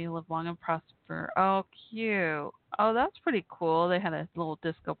finale. Live long and prosper. Oh, cute. Oh, that's pretty cool. They had a little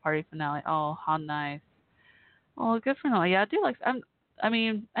disco party finale. Oh, how nice. Oh, good for them. Yeah, I do like. I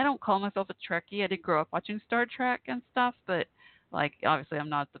mean, I don't call myself a Trekkie. I did grow up watching Star Trek and stuff, but like, obviously, I'm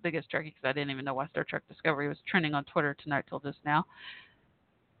not the biggest Trekkie because I didn't even know why Star Trek Discovery was trending on Twitter tonight till just now.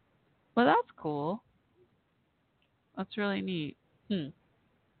 Well, that's cool. That's really neat.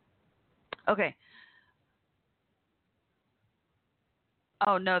 Okay.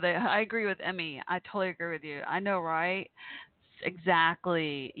 Oh, no, I agree with Emmy. I totally agree with you. I know, right?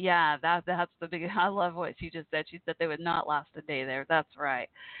 Exactly. Yeah, that's the big. I love what she just said. She said they would not last a day there. That's right.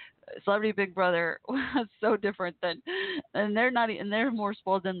 Celebrity Big Brother was so different than, and they're not, and they're more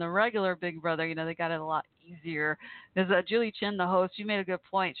spoiled than the regular Big Brother. You know, they got it a lot easier. Because Julie Chen, the host, she made a good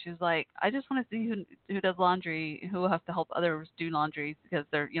point. She was like, I just want to see who does laundry, who has to help others do laundry, because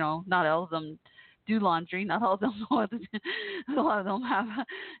they're, you know, not all of them do laundry. Not all of them know what to do. A lot of them have,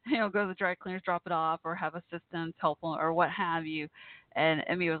 you know, go to the dry cleaners, drop it off, or have assistants help them, or what have you. And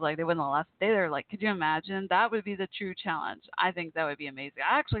Emmy was like, they wouldn't last day. They're like, could you imagine? That would be the true challenge. I think that would be amazing.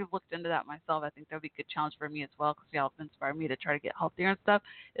 I actually looked into that myself. I think that would be a good challenge for me as well, because y'all have inspired me to try to get healthier and stuff,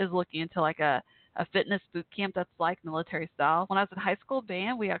 is looking into like a fitness boot camp that's like military style. When I was in high school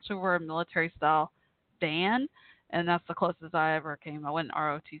band, we actually were a military style band, and that's the closest I ever came. I wasn't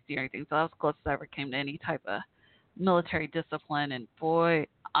ROTC or anything, so that was the closest I ever came to any type of military discipline. And boy,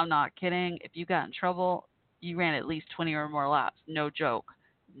 I'm not kidding. If you got in trouble, you ran at least 20 or more laps. No joke.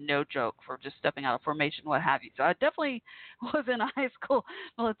 No joke, for just stepping out of formation, what have you. So I definitely was in a high school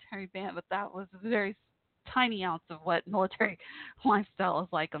military band, but that was a very tiny ounce of what military lifestyle is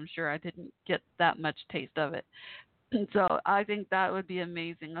like. I'm sure I didn't get that much taste of it. And so I think that would be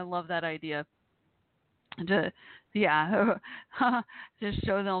amazing. I love that idea. To, yeah, just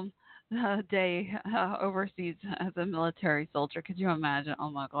show them a day overseas as a military soldier. Could you imagine?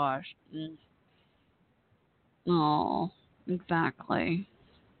 Oh my gosh. Oh, exactly.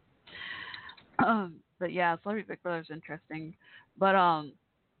 But yeah, Celebrity Big Brother is interesting. But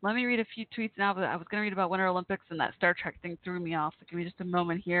let me read a few tweets now. But I was going to read about Winter Olympics, and that Star Trek thing threw me off. So give me just a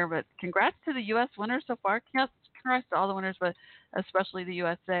moment here. But congrats to the U.S. winners so far. Congrats to all the winners, but especially the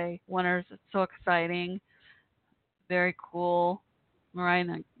USA winners. It's so exciting. Very cool. Mariah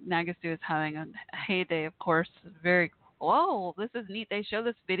Nagasu is having a heyday, of course. Very cool. Whoa, this is neat. They show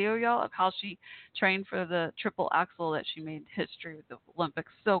this video, y'all, of how she trained for the triple axel that she made history with the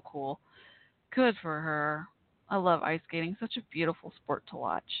Olympics. So cool. Good for her. I love ice skating. Such a beautiful sport to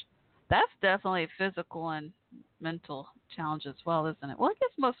watch. That's definitely a physical and mental challenge as well, isn't it? Well, I guess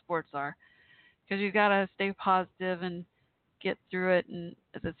most sports are, because you got to stay positive and get through it, and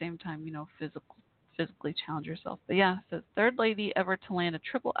at the same time, you know, physically challenge yourself. But yeah, so third lady ever to land a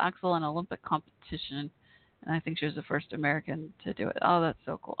triple axel in Olympic competition. And I think she was the first American to do it. Oh, that's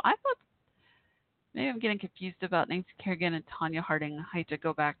so cool. I thought, maybe I'm getting confused about Nancy Kerrigan and Tanya Harding. I hate to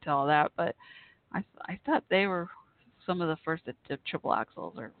go back to all that, but I thought they were some of the first that did triple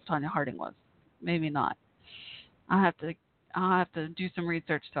axels, or Tanya Harding was. Maybe not. I'll have to do some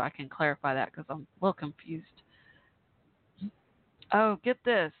research so I can clarify that, because I'm a little confused. Oh, get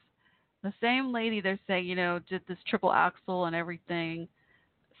this. The same lady they're saying, you know, did this triple axel and everything,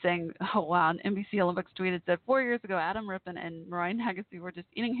 saying, oh, wow, and NBC Olympics tweeted, said 4 years ago, Adam Rippon and Mariah Nagasu were just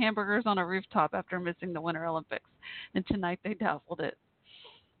eating hamburgers on a rooftop after missing the Winter Olympics. And tonight they dazzled it.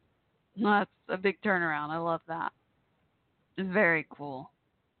 That's a big turnaround. I love that. It's very cool.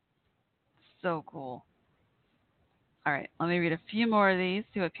 So cool. All right, let me read a few more of these,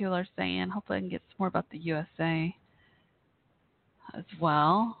 see what people are saying. Hopefully I can get some more about the USA as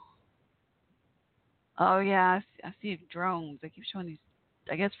well. Oh, yeah, I see drones. They keep showing these,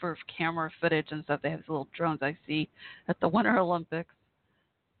 I guess for camera footage and stuff. They have these little drones I see at the Winter Olympics.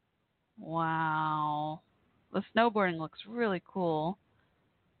 Wow. The snowboarding looks really cool.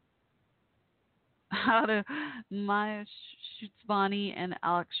 How do Maya Schutzbani and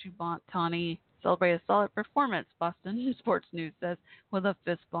Alex Shubantani celebrate a solid performance? Boston Sports News says with a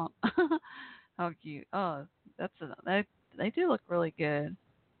fist bump. How cute. Oh, they do look really good.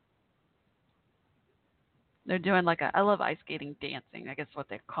 They're doing I love ice skating dancing. I guess what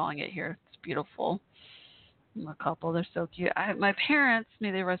they're calling it here. It's beautiful. A couple, they're so cute. My parents,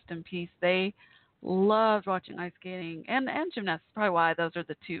 may they rest in peace, they loved watching ice skating and gymnastics. Probably why those are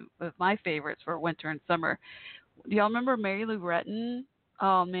the two of my favorites for winter and summer. Do y'all remember Mary Lou Retton?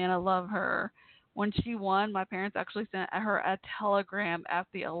 Oh man, I love her. When she won, my parents actually sent her a telegram at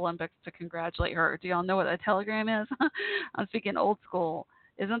the Olympics to congratulate her. Do y'all know what a telegram is? I'm speaking old school.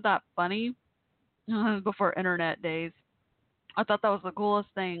 Isn't that funny? Before internet days. I thought that was the coolest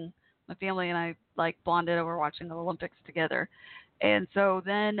thing. My family and I bonded over watching the Olympics together. And so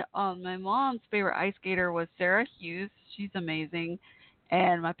then my mom's favorite ice skater was Sarah Hughes. She's amazing.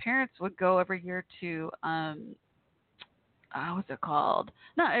 And my parents would go every year to what's it called?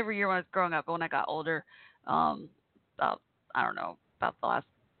 Not every year when I was growing up, but when I got older, about the last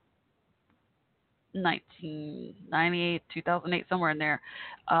 1998, 2008, somewhere in there,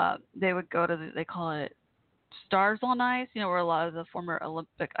 they would go to they call it Stars on Ice, where a lot of the former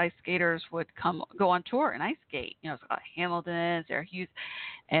Olympic ice skaters would go on tour and ice skate. Scott Hamilton, Sarah Hughes,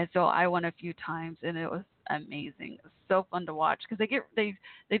 and so I went a few times, and it was amazing. It was so fun to watch because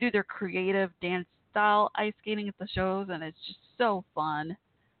they do their creative dance style ice skating at the shows, and it's just so fun,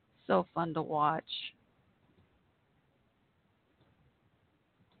 So fun to watch.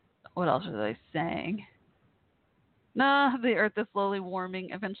 What else are they saying? Nah, the Earth is slowly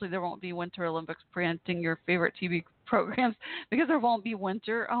warming. Eventually, there won't be Winter Olympics preempting your favorite TV programs because there won't be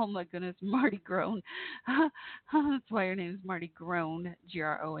winter. Oh my goodness, Marty Groan. That's why your name is Marty Groan,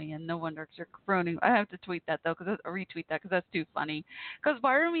 Groan. No wonder 'cause you're groaning. I have to tweet that though, or retweet that because that's too funny. Because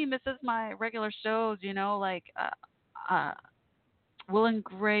part of me misses my regular shows, like Will and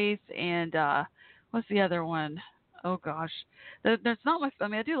Grace and what's the other one? Oh gosh, there's not my. I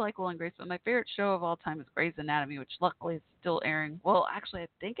mean, I do like Will and Grace, but my favorite show of all time is Grey's Anatomy, which luckily is still airing. Well, actually, I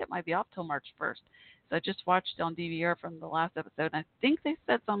think it might be off till March 1st. So I just watched on DVR from the last episode, and I think they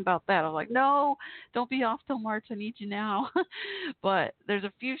said something about that. I was like, no, don't be off till March. I need you now. But there's a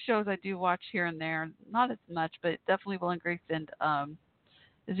few shows I do watch here and there, not as much, but definitely Will and Grace and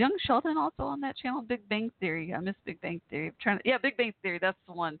is Young Sheldon also on that channel? Big Bang Theory. I miss Big Bang Theory. Big Bang Theory. That's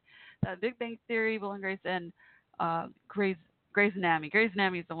the one. Big Bang Theory, Will and Grace, and Grey's Anatomy. Grey's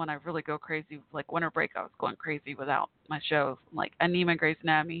Anatomy is the one I really go crazy. Like winter break, I was going crazy without my show. Like I need my Grey's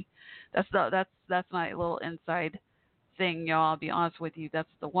Anatomy. That's my little inside thing, y'all. I'll be honest with you. That's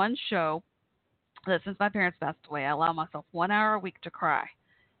the one show that since my parents passed away, I allow myself 1 hour a week to cry.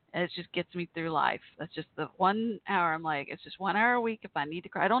 And it just gets me through life. That's just the 1 hour. I'm like, it's just 1 hour a week if I need to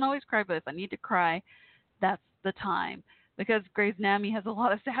cry. I don't always cry, but if I need to cry, that's the time. Because Grey's Anatomy has a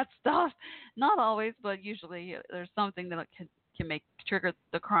lot of sad stuff. Not always, but usually there's something that can trigger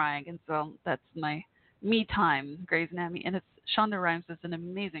the crying. And so that's my me time, Grey's Anatomy. And Shonda Rhimes is an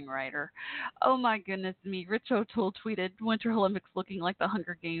amazing writer. Oh my goodness me. Rich O'Toole tweeted, Winter Olympics looking like the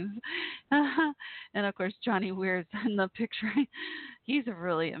Hunger Games. And of course, Johnny Weir's in the picture. He's a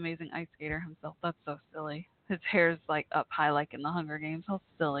really amazing ice skater himself. That's so silly. His hair's like up high like in the Hunger Games. How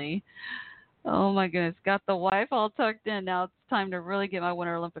silly. Oh my goodness. Got the wife all tucked in. Now it's time to really get my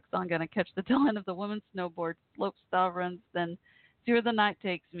Winter Olympics on. Gonna catch the tail end of the women's snowboard slope style runs, then see where the night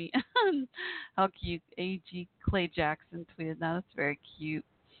takes me. How cute. A.G. Clay Jackson tweeted that. That's very cute.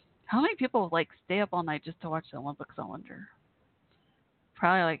 How many people stay up all night just to watch the Olympics, I wonder?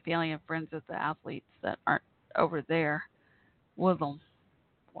 Probably family and friends of the athletes that aren't over there with them.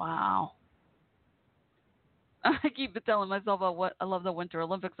 Wow. I keep telling myself I love the Winter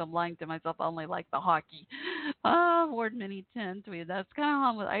Olympics. I'm lying to myself. I only like the hockey. Ward Mini 10 tweeted. That's kind of how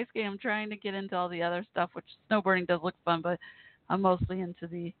I'm with ice skating. I'm trying to get into all the other stuff, which snowboarding does look fun, but I'm mostly into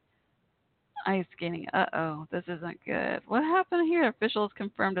the ice skating. Uh-oh, this isn't good. What happened here? Officials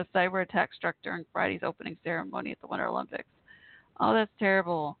confirmed a cyber attack struck during Friday's opening ceremony at the Winter Olympics. Oh, that's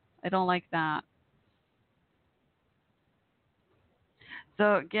terrible. I don't like that.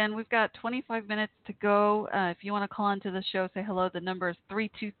 So, again, we've got 25 minutes to go. If you want to call into the show, say hello. The number is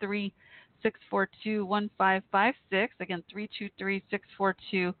 323-642-1556. Again,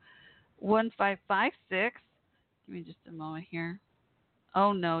 323-642-1556. Give me just a moment here.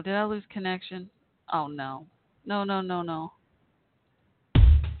 Oh, no. Did I lose connection? Oh, no. No.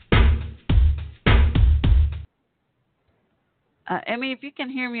 Emmy, if you can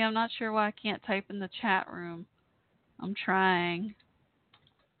hear me, I'm not sure why I can't type in the chat room. I'm trying.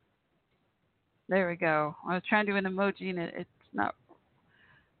 There we go. I was trying to do an emoji and it's not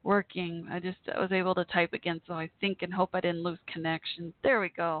working. I was able to type again, so I think and hope I didn't lose connection. There we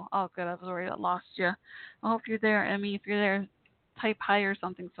go. Oh, good. I was worried I lost you. I hope you're there, Emmy. If you're there, type hi or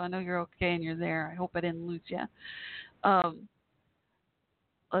something so I know you're okay and you're there. I hope I didn't lose you.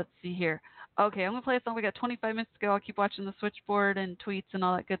 Let's see here. Okay, I'm going to play a song. We got 25 minutes to go. I'll keep watching the switchboard and tweets and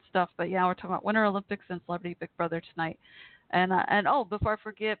all that good stuff. But, yeah, we're talking about Winter Olympics and Celebrity Big Brother tonight. And before I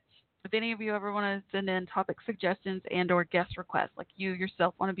forget, if any of you ever want to send in topic suggestions and or guest requests, like you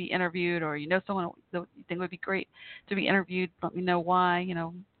yourself want to be interviewed or you know someone that you think would be great to be interviewed, let me know why,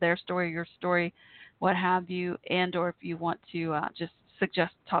 their story, your story, what have you, and or if you want to just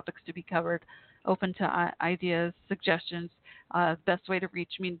suggest topics to be covered, open to ideas, suggestions. Best way to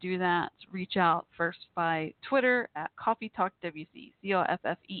reach me and do that, reach out first by Twitter at Coffee Talk WC,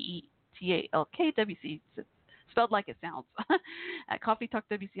 COFFEETALKWC. Spelled like it sounds. At Coffee Talk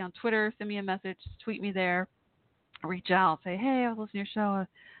WC on Twitter. Send me a message. Tweet me there. Reach out. Say, hey, I was listening to your show. I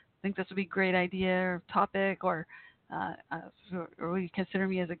think this would be a great idea or topic, or will you consider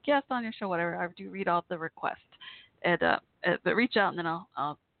me as a guest on your show? Whatever. I do read all the requests. But reach out and then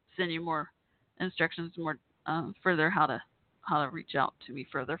I'll send you more instructions, more further how to reach out to me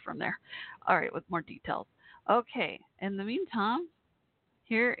further from there. All right, with more details. Okay. In the meantime,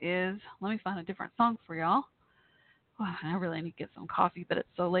 here is. Let me find a different song for y'all. I really need to get some coffee, but it's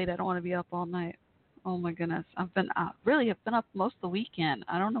so late. I don't want to be up all night. Oh my goodness, I've been up most of the weekend.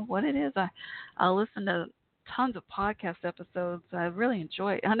 I don't know what it is. I'll listen to tons of podcast episodes. I really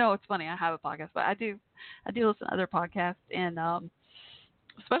enjoy. I know it's funny. I have a podcast, but I do listen to other podcasts, and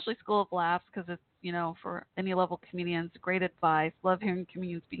especially School of Laughs, because it's, for any level comedians, great advice. Love hearing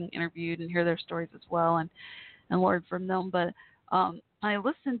comedians being interviewed and hear their stories as well, and learn from them. But I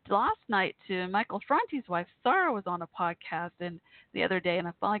listened last night to Michael Franti's wife Sarah was on a podcast and the other day, and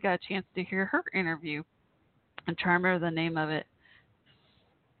I finally got a chance to hear her interview. I'm trying to remember the name of it.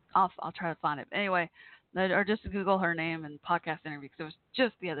 I'll try to find it. Anyway, or just Google her name and podcast interview, because it was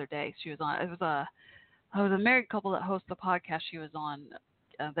just the other day she was on. It was a married couple that hosts the podcast she was on,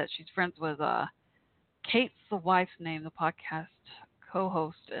 that she's friends with. Kate's the wife's name, the podcast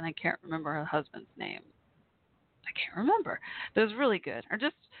co-host, and I can't remember her husband's name. I can't remember, but it was really good. Or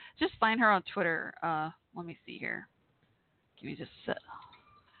just find her on Twitter. Let me see here. Give me just a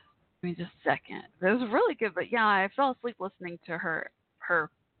second. It was really good, but yeah, I fell asleep listening to her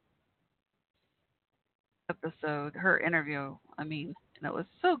episode, her interview. And it was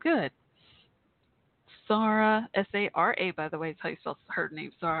so good. Sarah, Sara, by the way, is how you spell her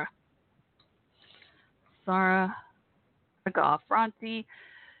name, Sarah. Sarah Franti.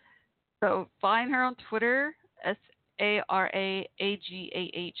 So find her on Twitter,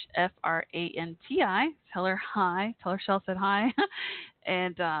 SaraAghafranti. Tell her hi. Tell her Shell said hi.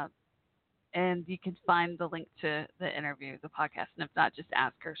 and you can find the link to the interview, the podcast. And if not, just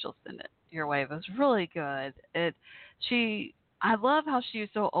ask her. She'll send it your way. It was really good. I love how she was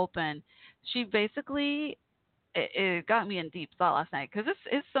so open. She basically, it got me in deep thought last night, because this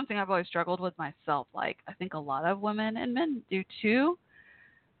is something I've always struggled with myself. Like, I think a lot of women and men do too.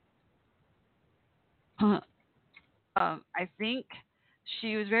 I think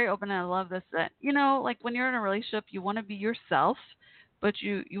she was very open, and I love this, that, like when you're in a relationship, you want to be yourself, but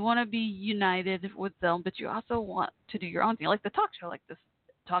you want to be united with them, but you also want to do your own thing. Like the talk show, like this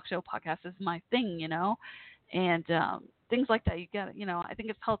talk show podcast is my thing, and things like that. You got to, I think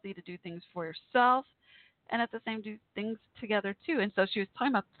it's healthy to do things for yourself and at the same do things together too. And so she was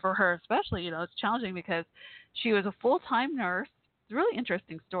talking about, for her especially, it's challenging because she was a full-time nurse. It's a really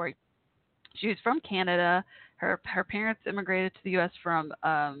interesting story. She was from Canada. Her parents immigrated to the U.S. from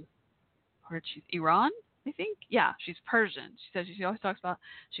Iran, I think. Yeah, she's Persian. She says, she always talks about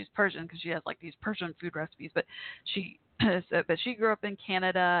she's Persian because she has like these Persian food recipes. But she grew up in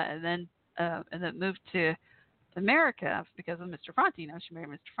Canada and then moved to America because of Mr. Franti. She married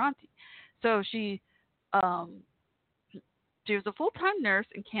Mr. Franti. So she was a full-time nurse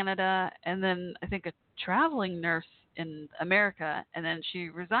in Canada, and then I think a traveling nurse in America, and then she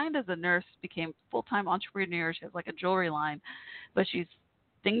resigned as a nurse, became full-time entrepreneur. She has like a jewelry line, but she's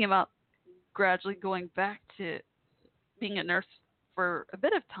thinking about gradually going back to being a nurse for a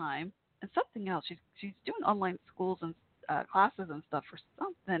bit of time and something else. She's doing online schools and classes and stuff for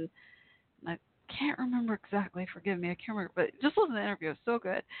something. I can't remember exactly. Forgive me, I can't remember. But just listen to the interview; it was so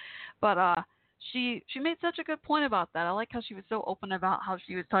good. But she made such a good point about that. I like how she was so open about how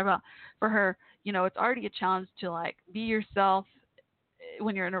she was talking about, for her, it's already a challenge to like be yourself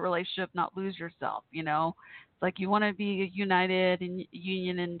when you're in a relationship, not lose yourself. It's like you want to be united and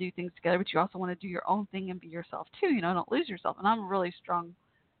union and do things together, but you also want to do your own thing and be yourself too. Don't lose yourself. And I'm a really strong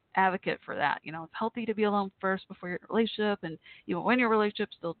advocate for that. It's healthy to be alone first before your relationship, and even when your relationship,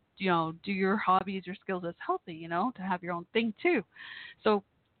 still do your hobbies, your skills. It's healthy, to have your own thing too. So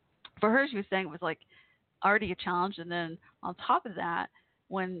for her, she was saying it was like already a challenge, and then on top of that,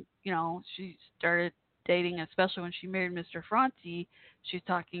 when she started dating, especially when she married Mr. Franti, she's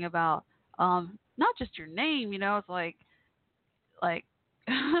talking about not just your name. It's like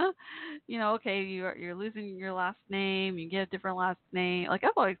okay, you're losing your last name, you get a different last name. Like,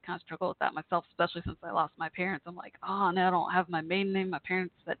 I've always kind of struggled with that myself, especially since I lost my parents. I'm like, oh, no, I don't have my maiden name, my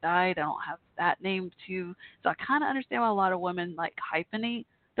parents that died, I don't have that name too. So I kind of understand why a lot of women like hyphenate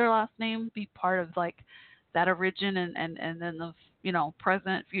their last name, be part of like that origin, and then the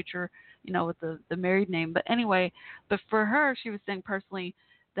present, future, with the married name. But anyway, but for her, she was saying personally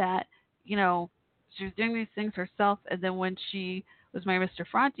that she was doing these things herself, and then when she was married Mr.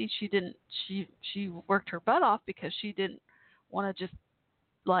 Franti, she worked her butt off because she didn't want to just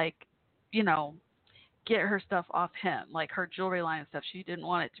like get her stuff off him, like her jewelry line and stuff. She didn't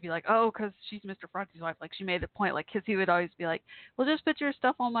want it to be like, oh, because she's Mr. Franti's wife. Like, she made a point, like, because he would always be like, well, just put your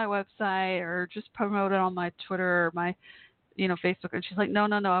stuff on my website or just promote it on my Twitter or my, Facebook. And she's like, no,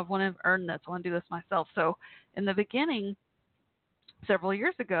 I want to earn this. I want to do this myself. So in the beginning, several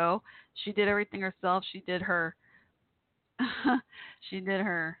years ago, she did everything herself. She did her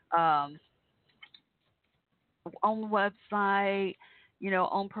own website.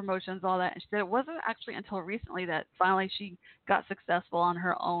 own promotions, all that. And she said it wasn't actually until recently that finally she got successful on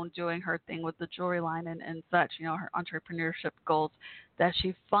her own doing her thing with the jewelry line and such, her entrepreneurship goals, that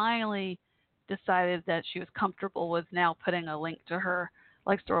she finally decided that she was comfortable with now putting a link to her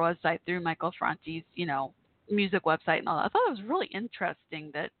store website through Michael Franti's, music website and all that. I thought it was really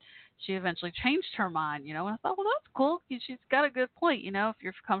interesting that she eventually changed her mind, and I thought, well, that's cool. She's got a good point, if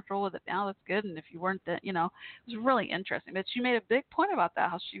you're comfortable with it now, that's good. And if you weren't, that, it was really interesting. But she made a big point about that,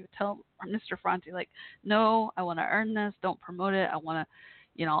 how she would tell Mr. Franti, like, no, I want to earn this. Don't promote it. I want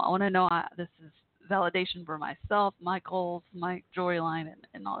to know this is validation for myself, my goals, my jewelry line,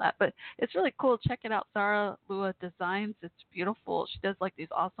 and all that. But it's really cool. Check it out, Sarah Lua Designs. It's beautiful. She does like these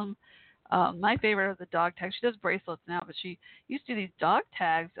awesome. My favorite are the dog tags. She does bracelets now, but she used to do these dog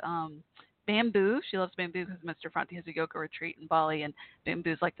tags. Bamboo. She loves bamboo because Mr. Franti has a yoga retreat in Bali, and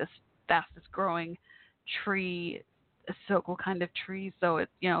bamboo is like this fastest growing tree, a circle kind of tree. So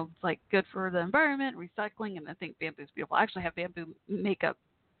it's it's like good for the environment, recycling, and I think bamboo is beautiful. I actually have bamboo makeup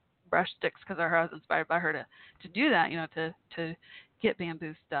brush sticks because I was inspired by her to do that. To get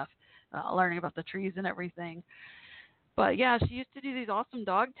bamboo stuff, learning about the trees and everything. But, yeah, she used to do these awesome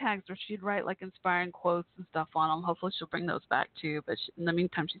dog tags where she'd write, like, inspiring quotes and stuff on them. Hopefully she'll bring those back, too. But in the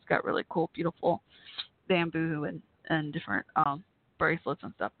meantime, she's got really cool, beautiful bamboo and different bracelets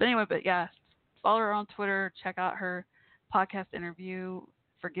and stuff. But anyway, follow her on Twitter. Check out her podcast interview.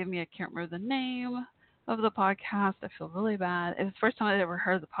 Forgive me, I can't remember the name of the podcast. I feel really bad. It was the first time I'd ever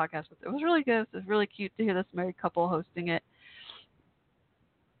heard the podcast, but it was really good. It was really cute to hear this married couple hosting it.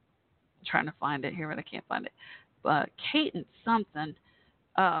 I'm trying to find it here, but I can't find it. Kate and something,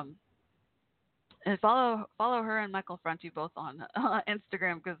 and follow her and Michael Franti both on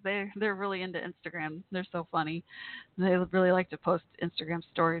Instagram because they're really into Instagram. They're so funny. They really like to post Instagram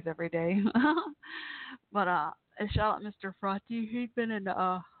stories every day. But a shout out Mr. Franti. He's been in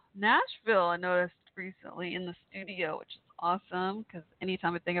Nashville, I noticed recently, in the studio, which is awesome because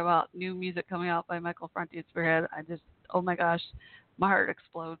anytime I think about new music coming out by Michael Franti at Spearhead, I just, oh my gosh, my heart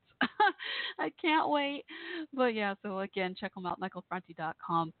explodes. I can't wait. But yeah, so again, check them out,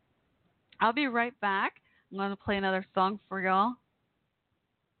 michaelfranti.com. I'll be right back. I'm going to play another song for y'all.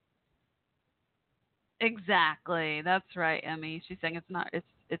 Exactly. That's right, Emmy. She's saying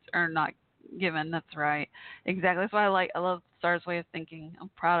it's earned, not given. That's right. Exactly. That's why I love Star's way of thinking. I'm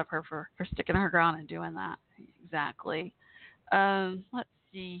proud of her for sticking her ground and doing that. Exactly. Let's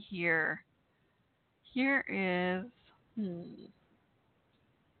see here. Here is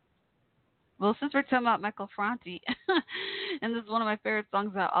well, since we're talking about Michael Franti, and this is one of my favorite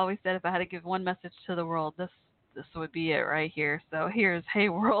songs, I always said if I had to give one message to the world, this would be it right here. So here's Hey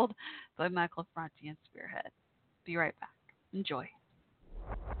World by Michael Franti and Spearhead. Be right back. Enjoy.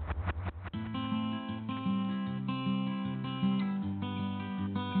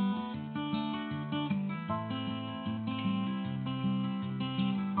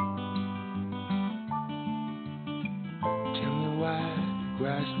 Tell me why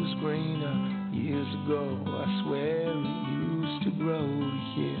grass was greener years ago. I swear it used to grow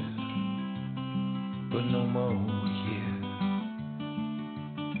here, but no more here.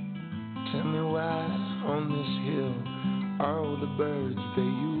 Tell me why on this hill all the birds they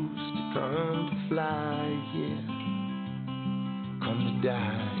used to come to fly here come to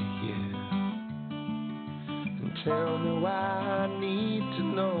die here. And tell me why I need to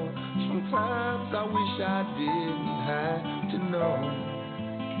know. Sometimes I wish I didn't have to know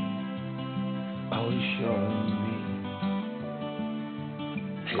all you shown me.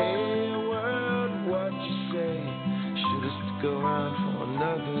 Hey world, what you say? Should've stuck around for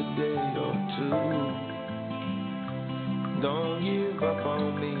another day or two. Don't give up on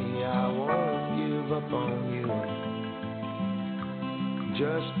me, I won't give up on you.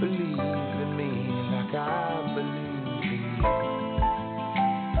 Just believe in me like I believe in you.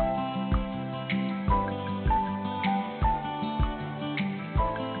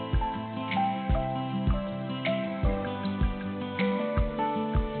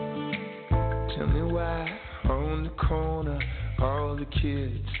 Corner, all the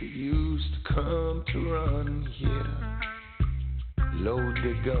kids that used to come to run here load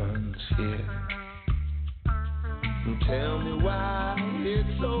their guns here. And tell me why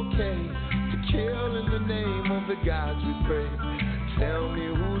it's okay to kill in the name of the gods we pray. Tell me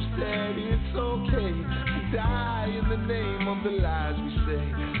who said it's okay to die in the name of the lies we say.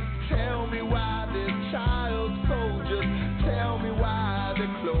 Tell me why there's child soldiers. Tell me why they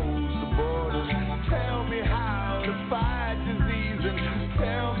close the borders. Tell me how to fight disease, and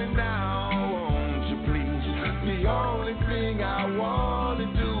tell me now, won't you please? The only thing I want to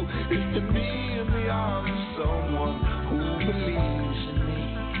do is to be in the arms of someone who believes in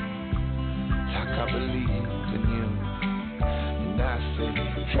like I believe in you. And I say,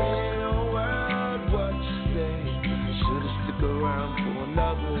 hey, world, what you say? Should've stick around for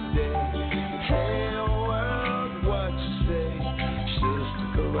another day. Hey, world, what you say? Should've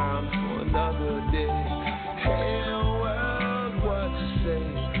stick around for another day. Hey, world, what you say?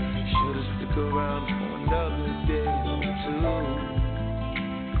 Should've stick around for another day or two.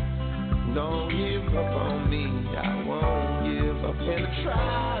 Don't give up on me, I won't give up. And I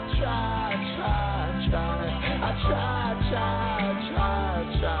try. I try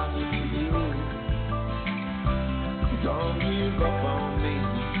for you. Don't give up on me.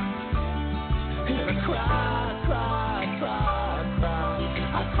 And I cry.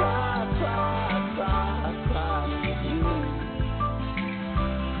 I cry for you.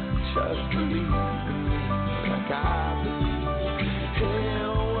 Just believe in me like I believe. Hey,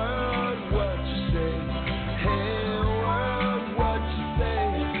 world, what you say? Hey, world, what you say?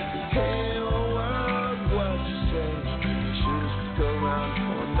 Hey, world, what you say? Should've stuck around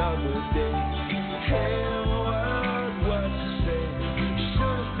for another day. Hey, world, what you say?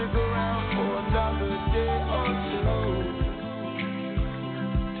 Should've stuck around for another day or two.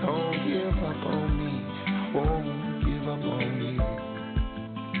 Don't give up on me. I won't give up on you.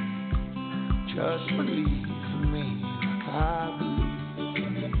 Just believe in me like I believe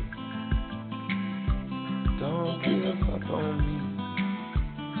in you. Don't give up on me.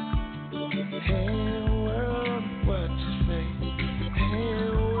 Hey, world, what you say? Hey,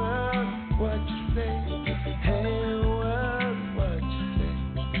 world, what you say? Hey, world, what you say?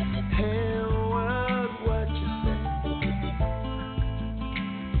 Hey, world, what you say?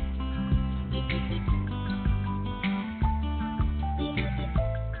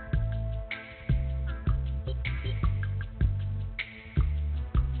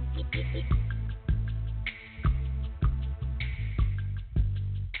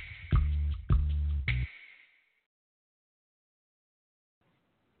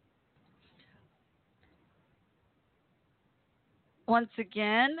 Once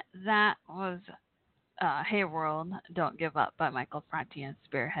again, that was Hey World, Don't Give Up by Michael Franti and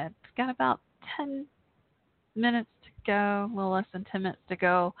Spearhead. It's got about 10 minutes to go, a little less than 10 minutes to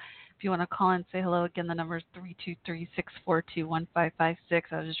go. If you want to call in, say hello again, the number is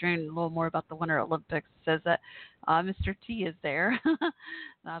 323-642-1556. I was just reading a little more about the Winter Olympics. It says that Mr. T is there.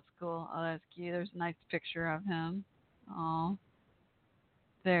 That's cool. Oh, that's cute. There's a nice picture of him. Oh,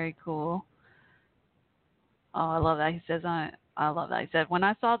 very cool. Oh, I love that. He says, I love that. He said, when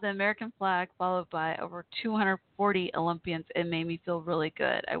I saw the American flag followed by over 240 Olympians, it made me feel really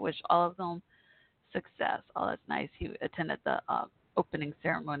good. I wish all of them success. Oh, that's nice. He attended the opening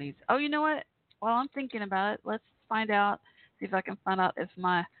ceremonies. Oh, you know what? While I'm thinking about it, let's find out, see if I can find out if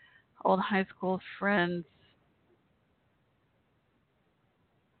my old high school friends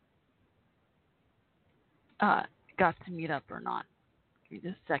got to meet up or not. Give me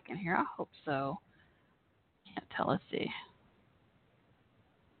just a second here. I hope so. Can't tell. Let's see.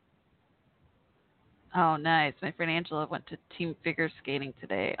 Oh, nice. My friend Angela went to team figure skating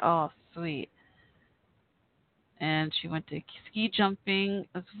today. Oh, sweet. And she went to ski jumping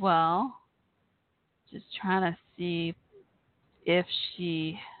as well. Just trying to see if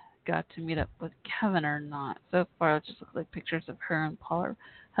she got to meet up with Kevin or not. So far, it just looks like pictures of her and Paul, her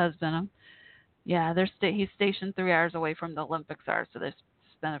husband. Yeah, he's stationed 3 hours away from the Olympics are, so they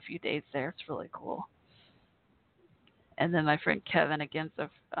spent a few days there. It's really cool. And then my friend Kevin, against a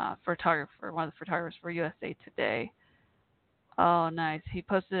photographer, one of the photographers for USA Today. Oh, nice. He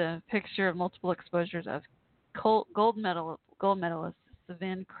posted a picture of multiple exposures of gold medalist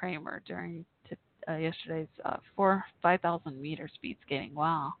Savin Kramer during yesterday's 5,000 meter speed skating.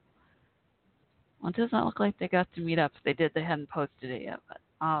 Wow. Well, it does not look like they got to meet up. If they did, they hadn't posted it yet. But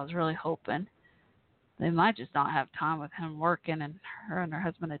I was really hoping. They might just not have time with him working and her and her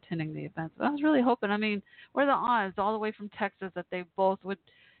husband attending the events. But I was really hoping. I mean, what are the odds all the way from Texas that they both would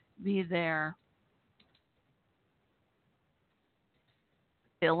be there?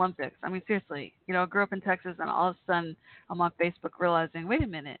 The Olympics. I mean, seriously. You know, I grew up in Texas, and all of a sudden I'm on Facebook realizing, wait a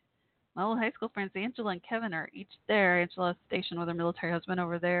minute. My old high school friends, Angela and Kevin, are each there. Angela's stationed with her military husband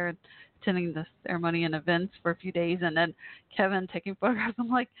over there and attending the ceremony and events for a few days. And then Kevin taking photographs. I'm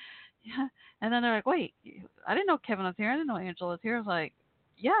like, yeah. And then they're like, wait, I didn't know Kevin was here. I didn't know Angela was here. I was like,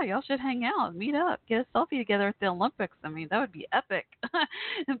 yeah, y'all should hang out, meet up, get a selfie together at the Olympics. I mean, that would be epic.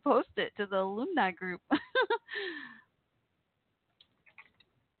 And post it to the alumni group.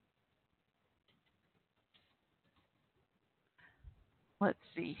 Let's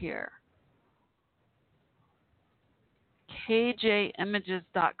see here.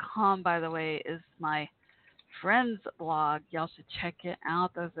 KJimages.com, by the way, is my friend's blog. Y'all should check it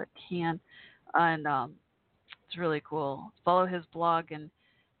out, those that can. and it's really cool. Follow his blog, and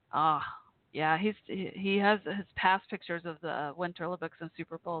ah, yeah, he has his past pictures of the Winter Olympics and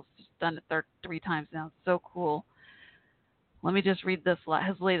Super Bowls. He's done it 3 times now. It's so cool. Let me just read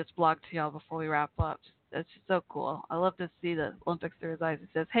his latest blog to y'all before we wrap up. It's just so cool. I love to see the Olympics through his eyes. He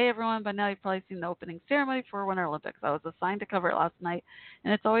says, "Hey everyone, by now you've probably seen the opening ceremony for Winter Olympics. I was assigned to cover it last night,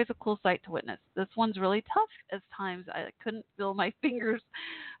 and it's always a cool sight to witness. This one's really tough at times. I couldn't feel my fingers.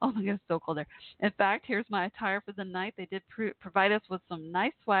 Oh my goodness, so cold there. In fact, here's my attire for the night. They did provide us with some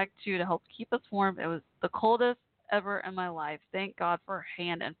nice swag too to help keep us warm. It was the coldest ever in my life. Thank God for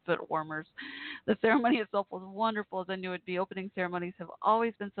hand and foot warmers. The ceremony itself was wonderful, as I knew it would be. Opening ceremonies have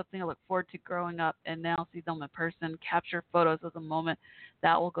always been something I look forward to growing up, and now see them in person, capture photos of the moment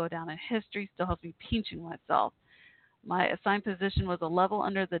that will go down in history, still helps me pinching myself. My assigned position was a level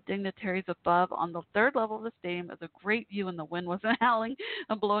under the dignitaries above. On the third level of the stadium, it was a great view, and the wind wasn't howling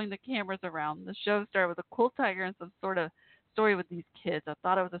and blowing the cameras around. The show started with a cool tiger and some sort of story with these kids. I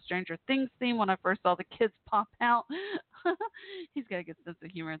thought it was a Stranger Things theme when I first saw the kids pop out. He's got a good sense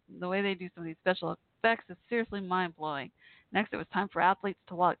of humor. The way they do some of these special effects is seriously mind-blowing. Next, it was time for athletes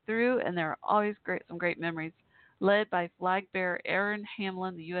to walk through, and there are always some great memories. Led by flag bearer Aaron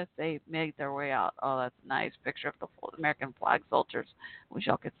Hamlin, the USA made their way out. Oh, that's a nice picture of the American flag soldiers. Wish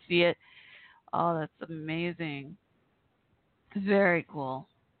y'all could see it. Oh, that's amazing. Very cool.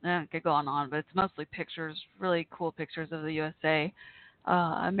 I could go on, but it's mostly pictures, really cool pictures of the USA,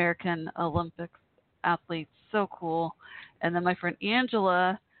 American Olympics athletes. So cool. And then my friend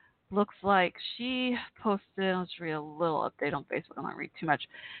Angela looks like she posted, let's read a little update on Facebook. I'm not read too much.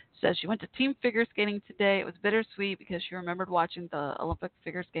 Says she went to team figure skating today. It was bittersweet because she remembered watching the Olympic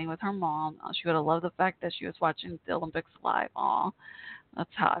figure skating with her mom. She would have loved the fact that she was watching the Olympics live. Aw, that's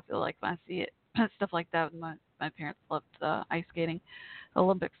how I feel like when I see it. Stuff like that. My parents loved ice skating,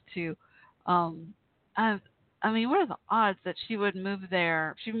 Olympics too. I mean, what are the odds that she would move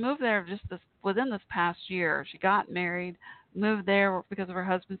there? She moved there just within this past year. She got married, moved there because of her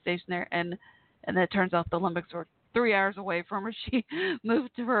husband stationed there, and then it turns out the Olympics were 3 hours away from her. She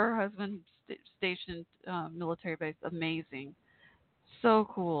moved to her husband stationed military base. Amazing, so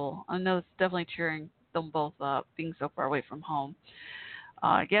cool. I know it's definitely cheering them both up, being so far away from home.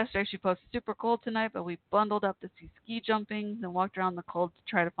 Yesterday she posted super cold tonight, but we bundled up to see ski jumping, then walked around the cold to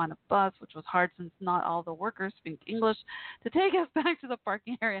try to find a bus, which was hard since not all the workers speak English, to take us back to the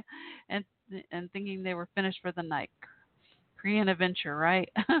parking area, and thinking they were finished for the night. Korean adventure, right?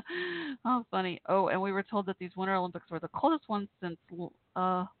 Oh, funny. Oh, and we were told that these Winter Olympics were the coldest ones since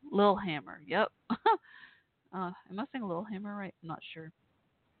Lillehammer. Yep. Am I saying Lillehammer right? I'm not sure.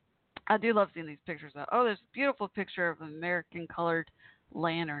 I do love seeing these pictures. Oh, there's a beautiful picture of American colored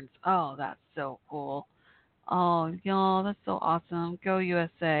lanterns. Oh, that's so cool. Oh, y'all, that's so awesome. Go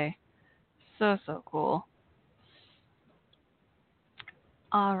USA. So cool.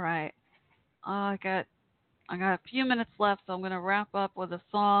 All right. I got a few minutes left, so I'm going to wrap up with a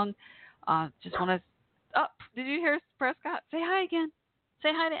song. Just want to... Oh, did you hear Prescott? Say hi again. Say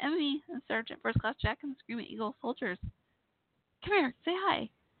hi to Emmy and Sergeant First Class Jack and the Screaming Eagle soldiers. Come here. Say hi.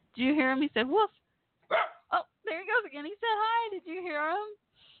 Did you hear him? He said, woof. Oh, there he goes again. He said hi. Did you hear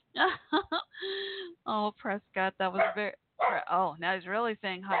him? Oh, Prescott, that was very... Oh, now he's really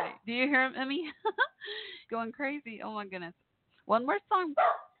saying hi. Do you hear him, Emmy? Going crazy. Oh, my goodness. One more song.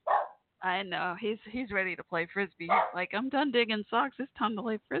 I know. He's ready to play Frisbee. Like, I'm done digging socks. It's time to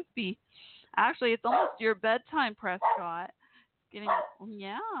play Frisbee. Actually, it's almost your bedtime, Prescott.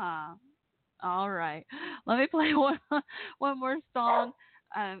 Yeah. All right. Let me play one more song.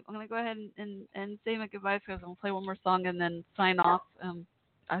 I'm going to go ahead and say my goodbyes because I'm going to play one more song and then sign off.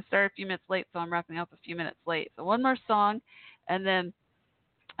 I started a few minutes late, so I'm wrapping up a few minutes late. So one more song, and then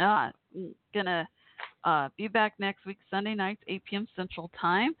I'm going to be back next week, Sunday nights, 8 p.m. Central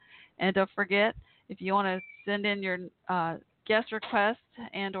Time. And don't forget, if you want to send in your guest requests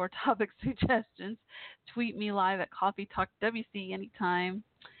and or topic suggestions, tweet me live at Coffee Talk WC anytime,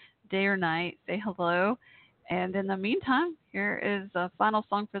 day or night. Say hello. And in the meantime, here is a final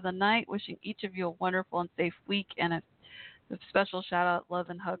song for the night, wishing each of you a wonderful and safe week, and a special shout out, love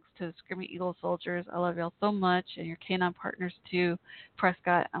and hugs to the Screaming Eagle soldiers. I love y'all so much, and your canine partners too.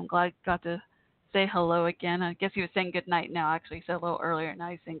 Prescott, I'm glad I got to say hello again. I guess he was saying good night now. Actually, he said hello earlier. Now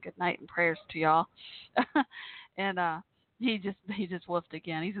he's saying good night and prayers to y'all. And he just woofed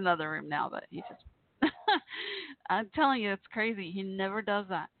again. He's in the other room now, but he just I'm telling you, it's crazy. He never does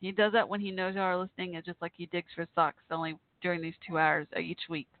that. He does that when he knows y'all are listening. It's just like he digs for socks only during these 2 hours each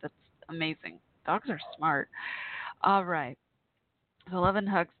week. That's amazing. Dogs are smart. All right. So love and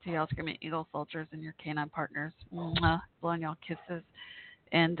hugs to y'all Screaming Eagle soldiers and your canine partners. Mwah. Blowing y'all kisses.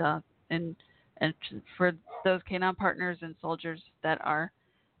 And And for those K9 partners and soldiers that are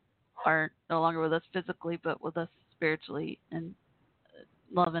no longer with us physically, but with us spiritually, and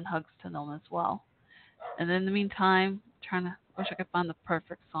love and hugs to them as well. And in the meantime, wish I could find the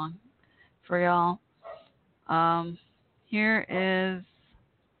perfect song for y'all. Here is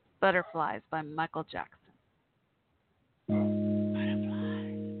Butterflies by Michael Jackson.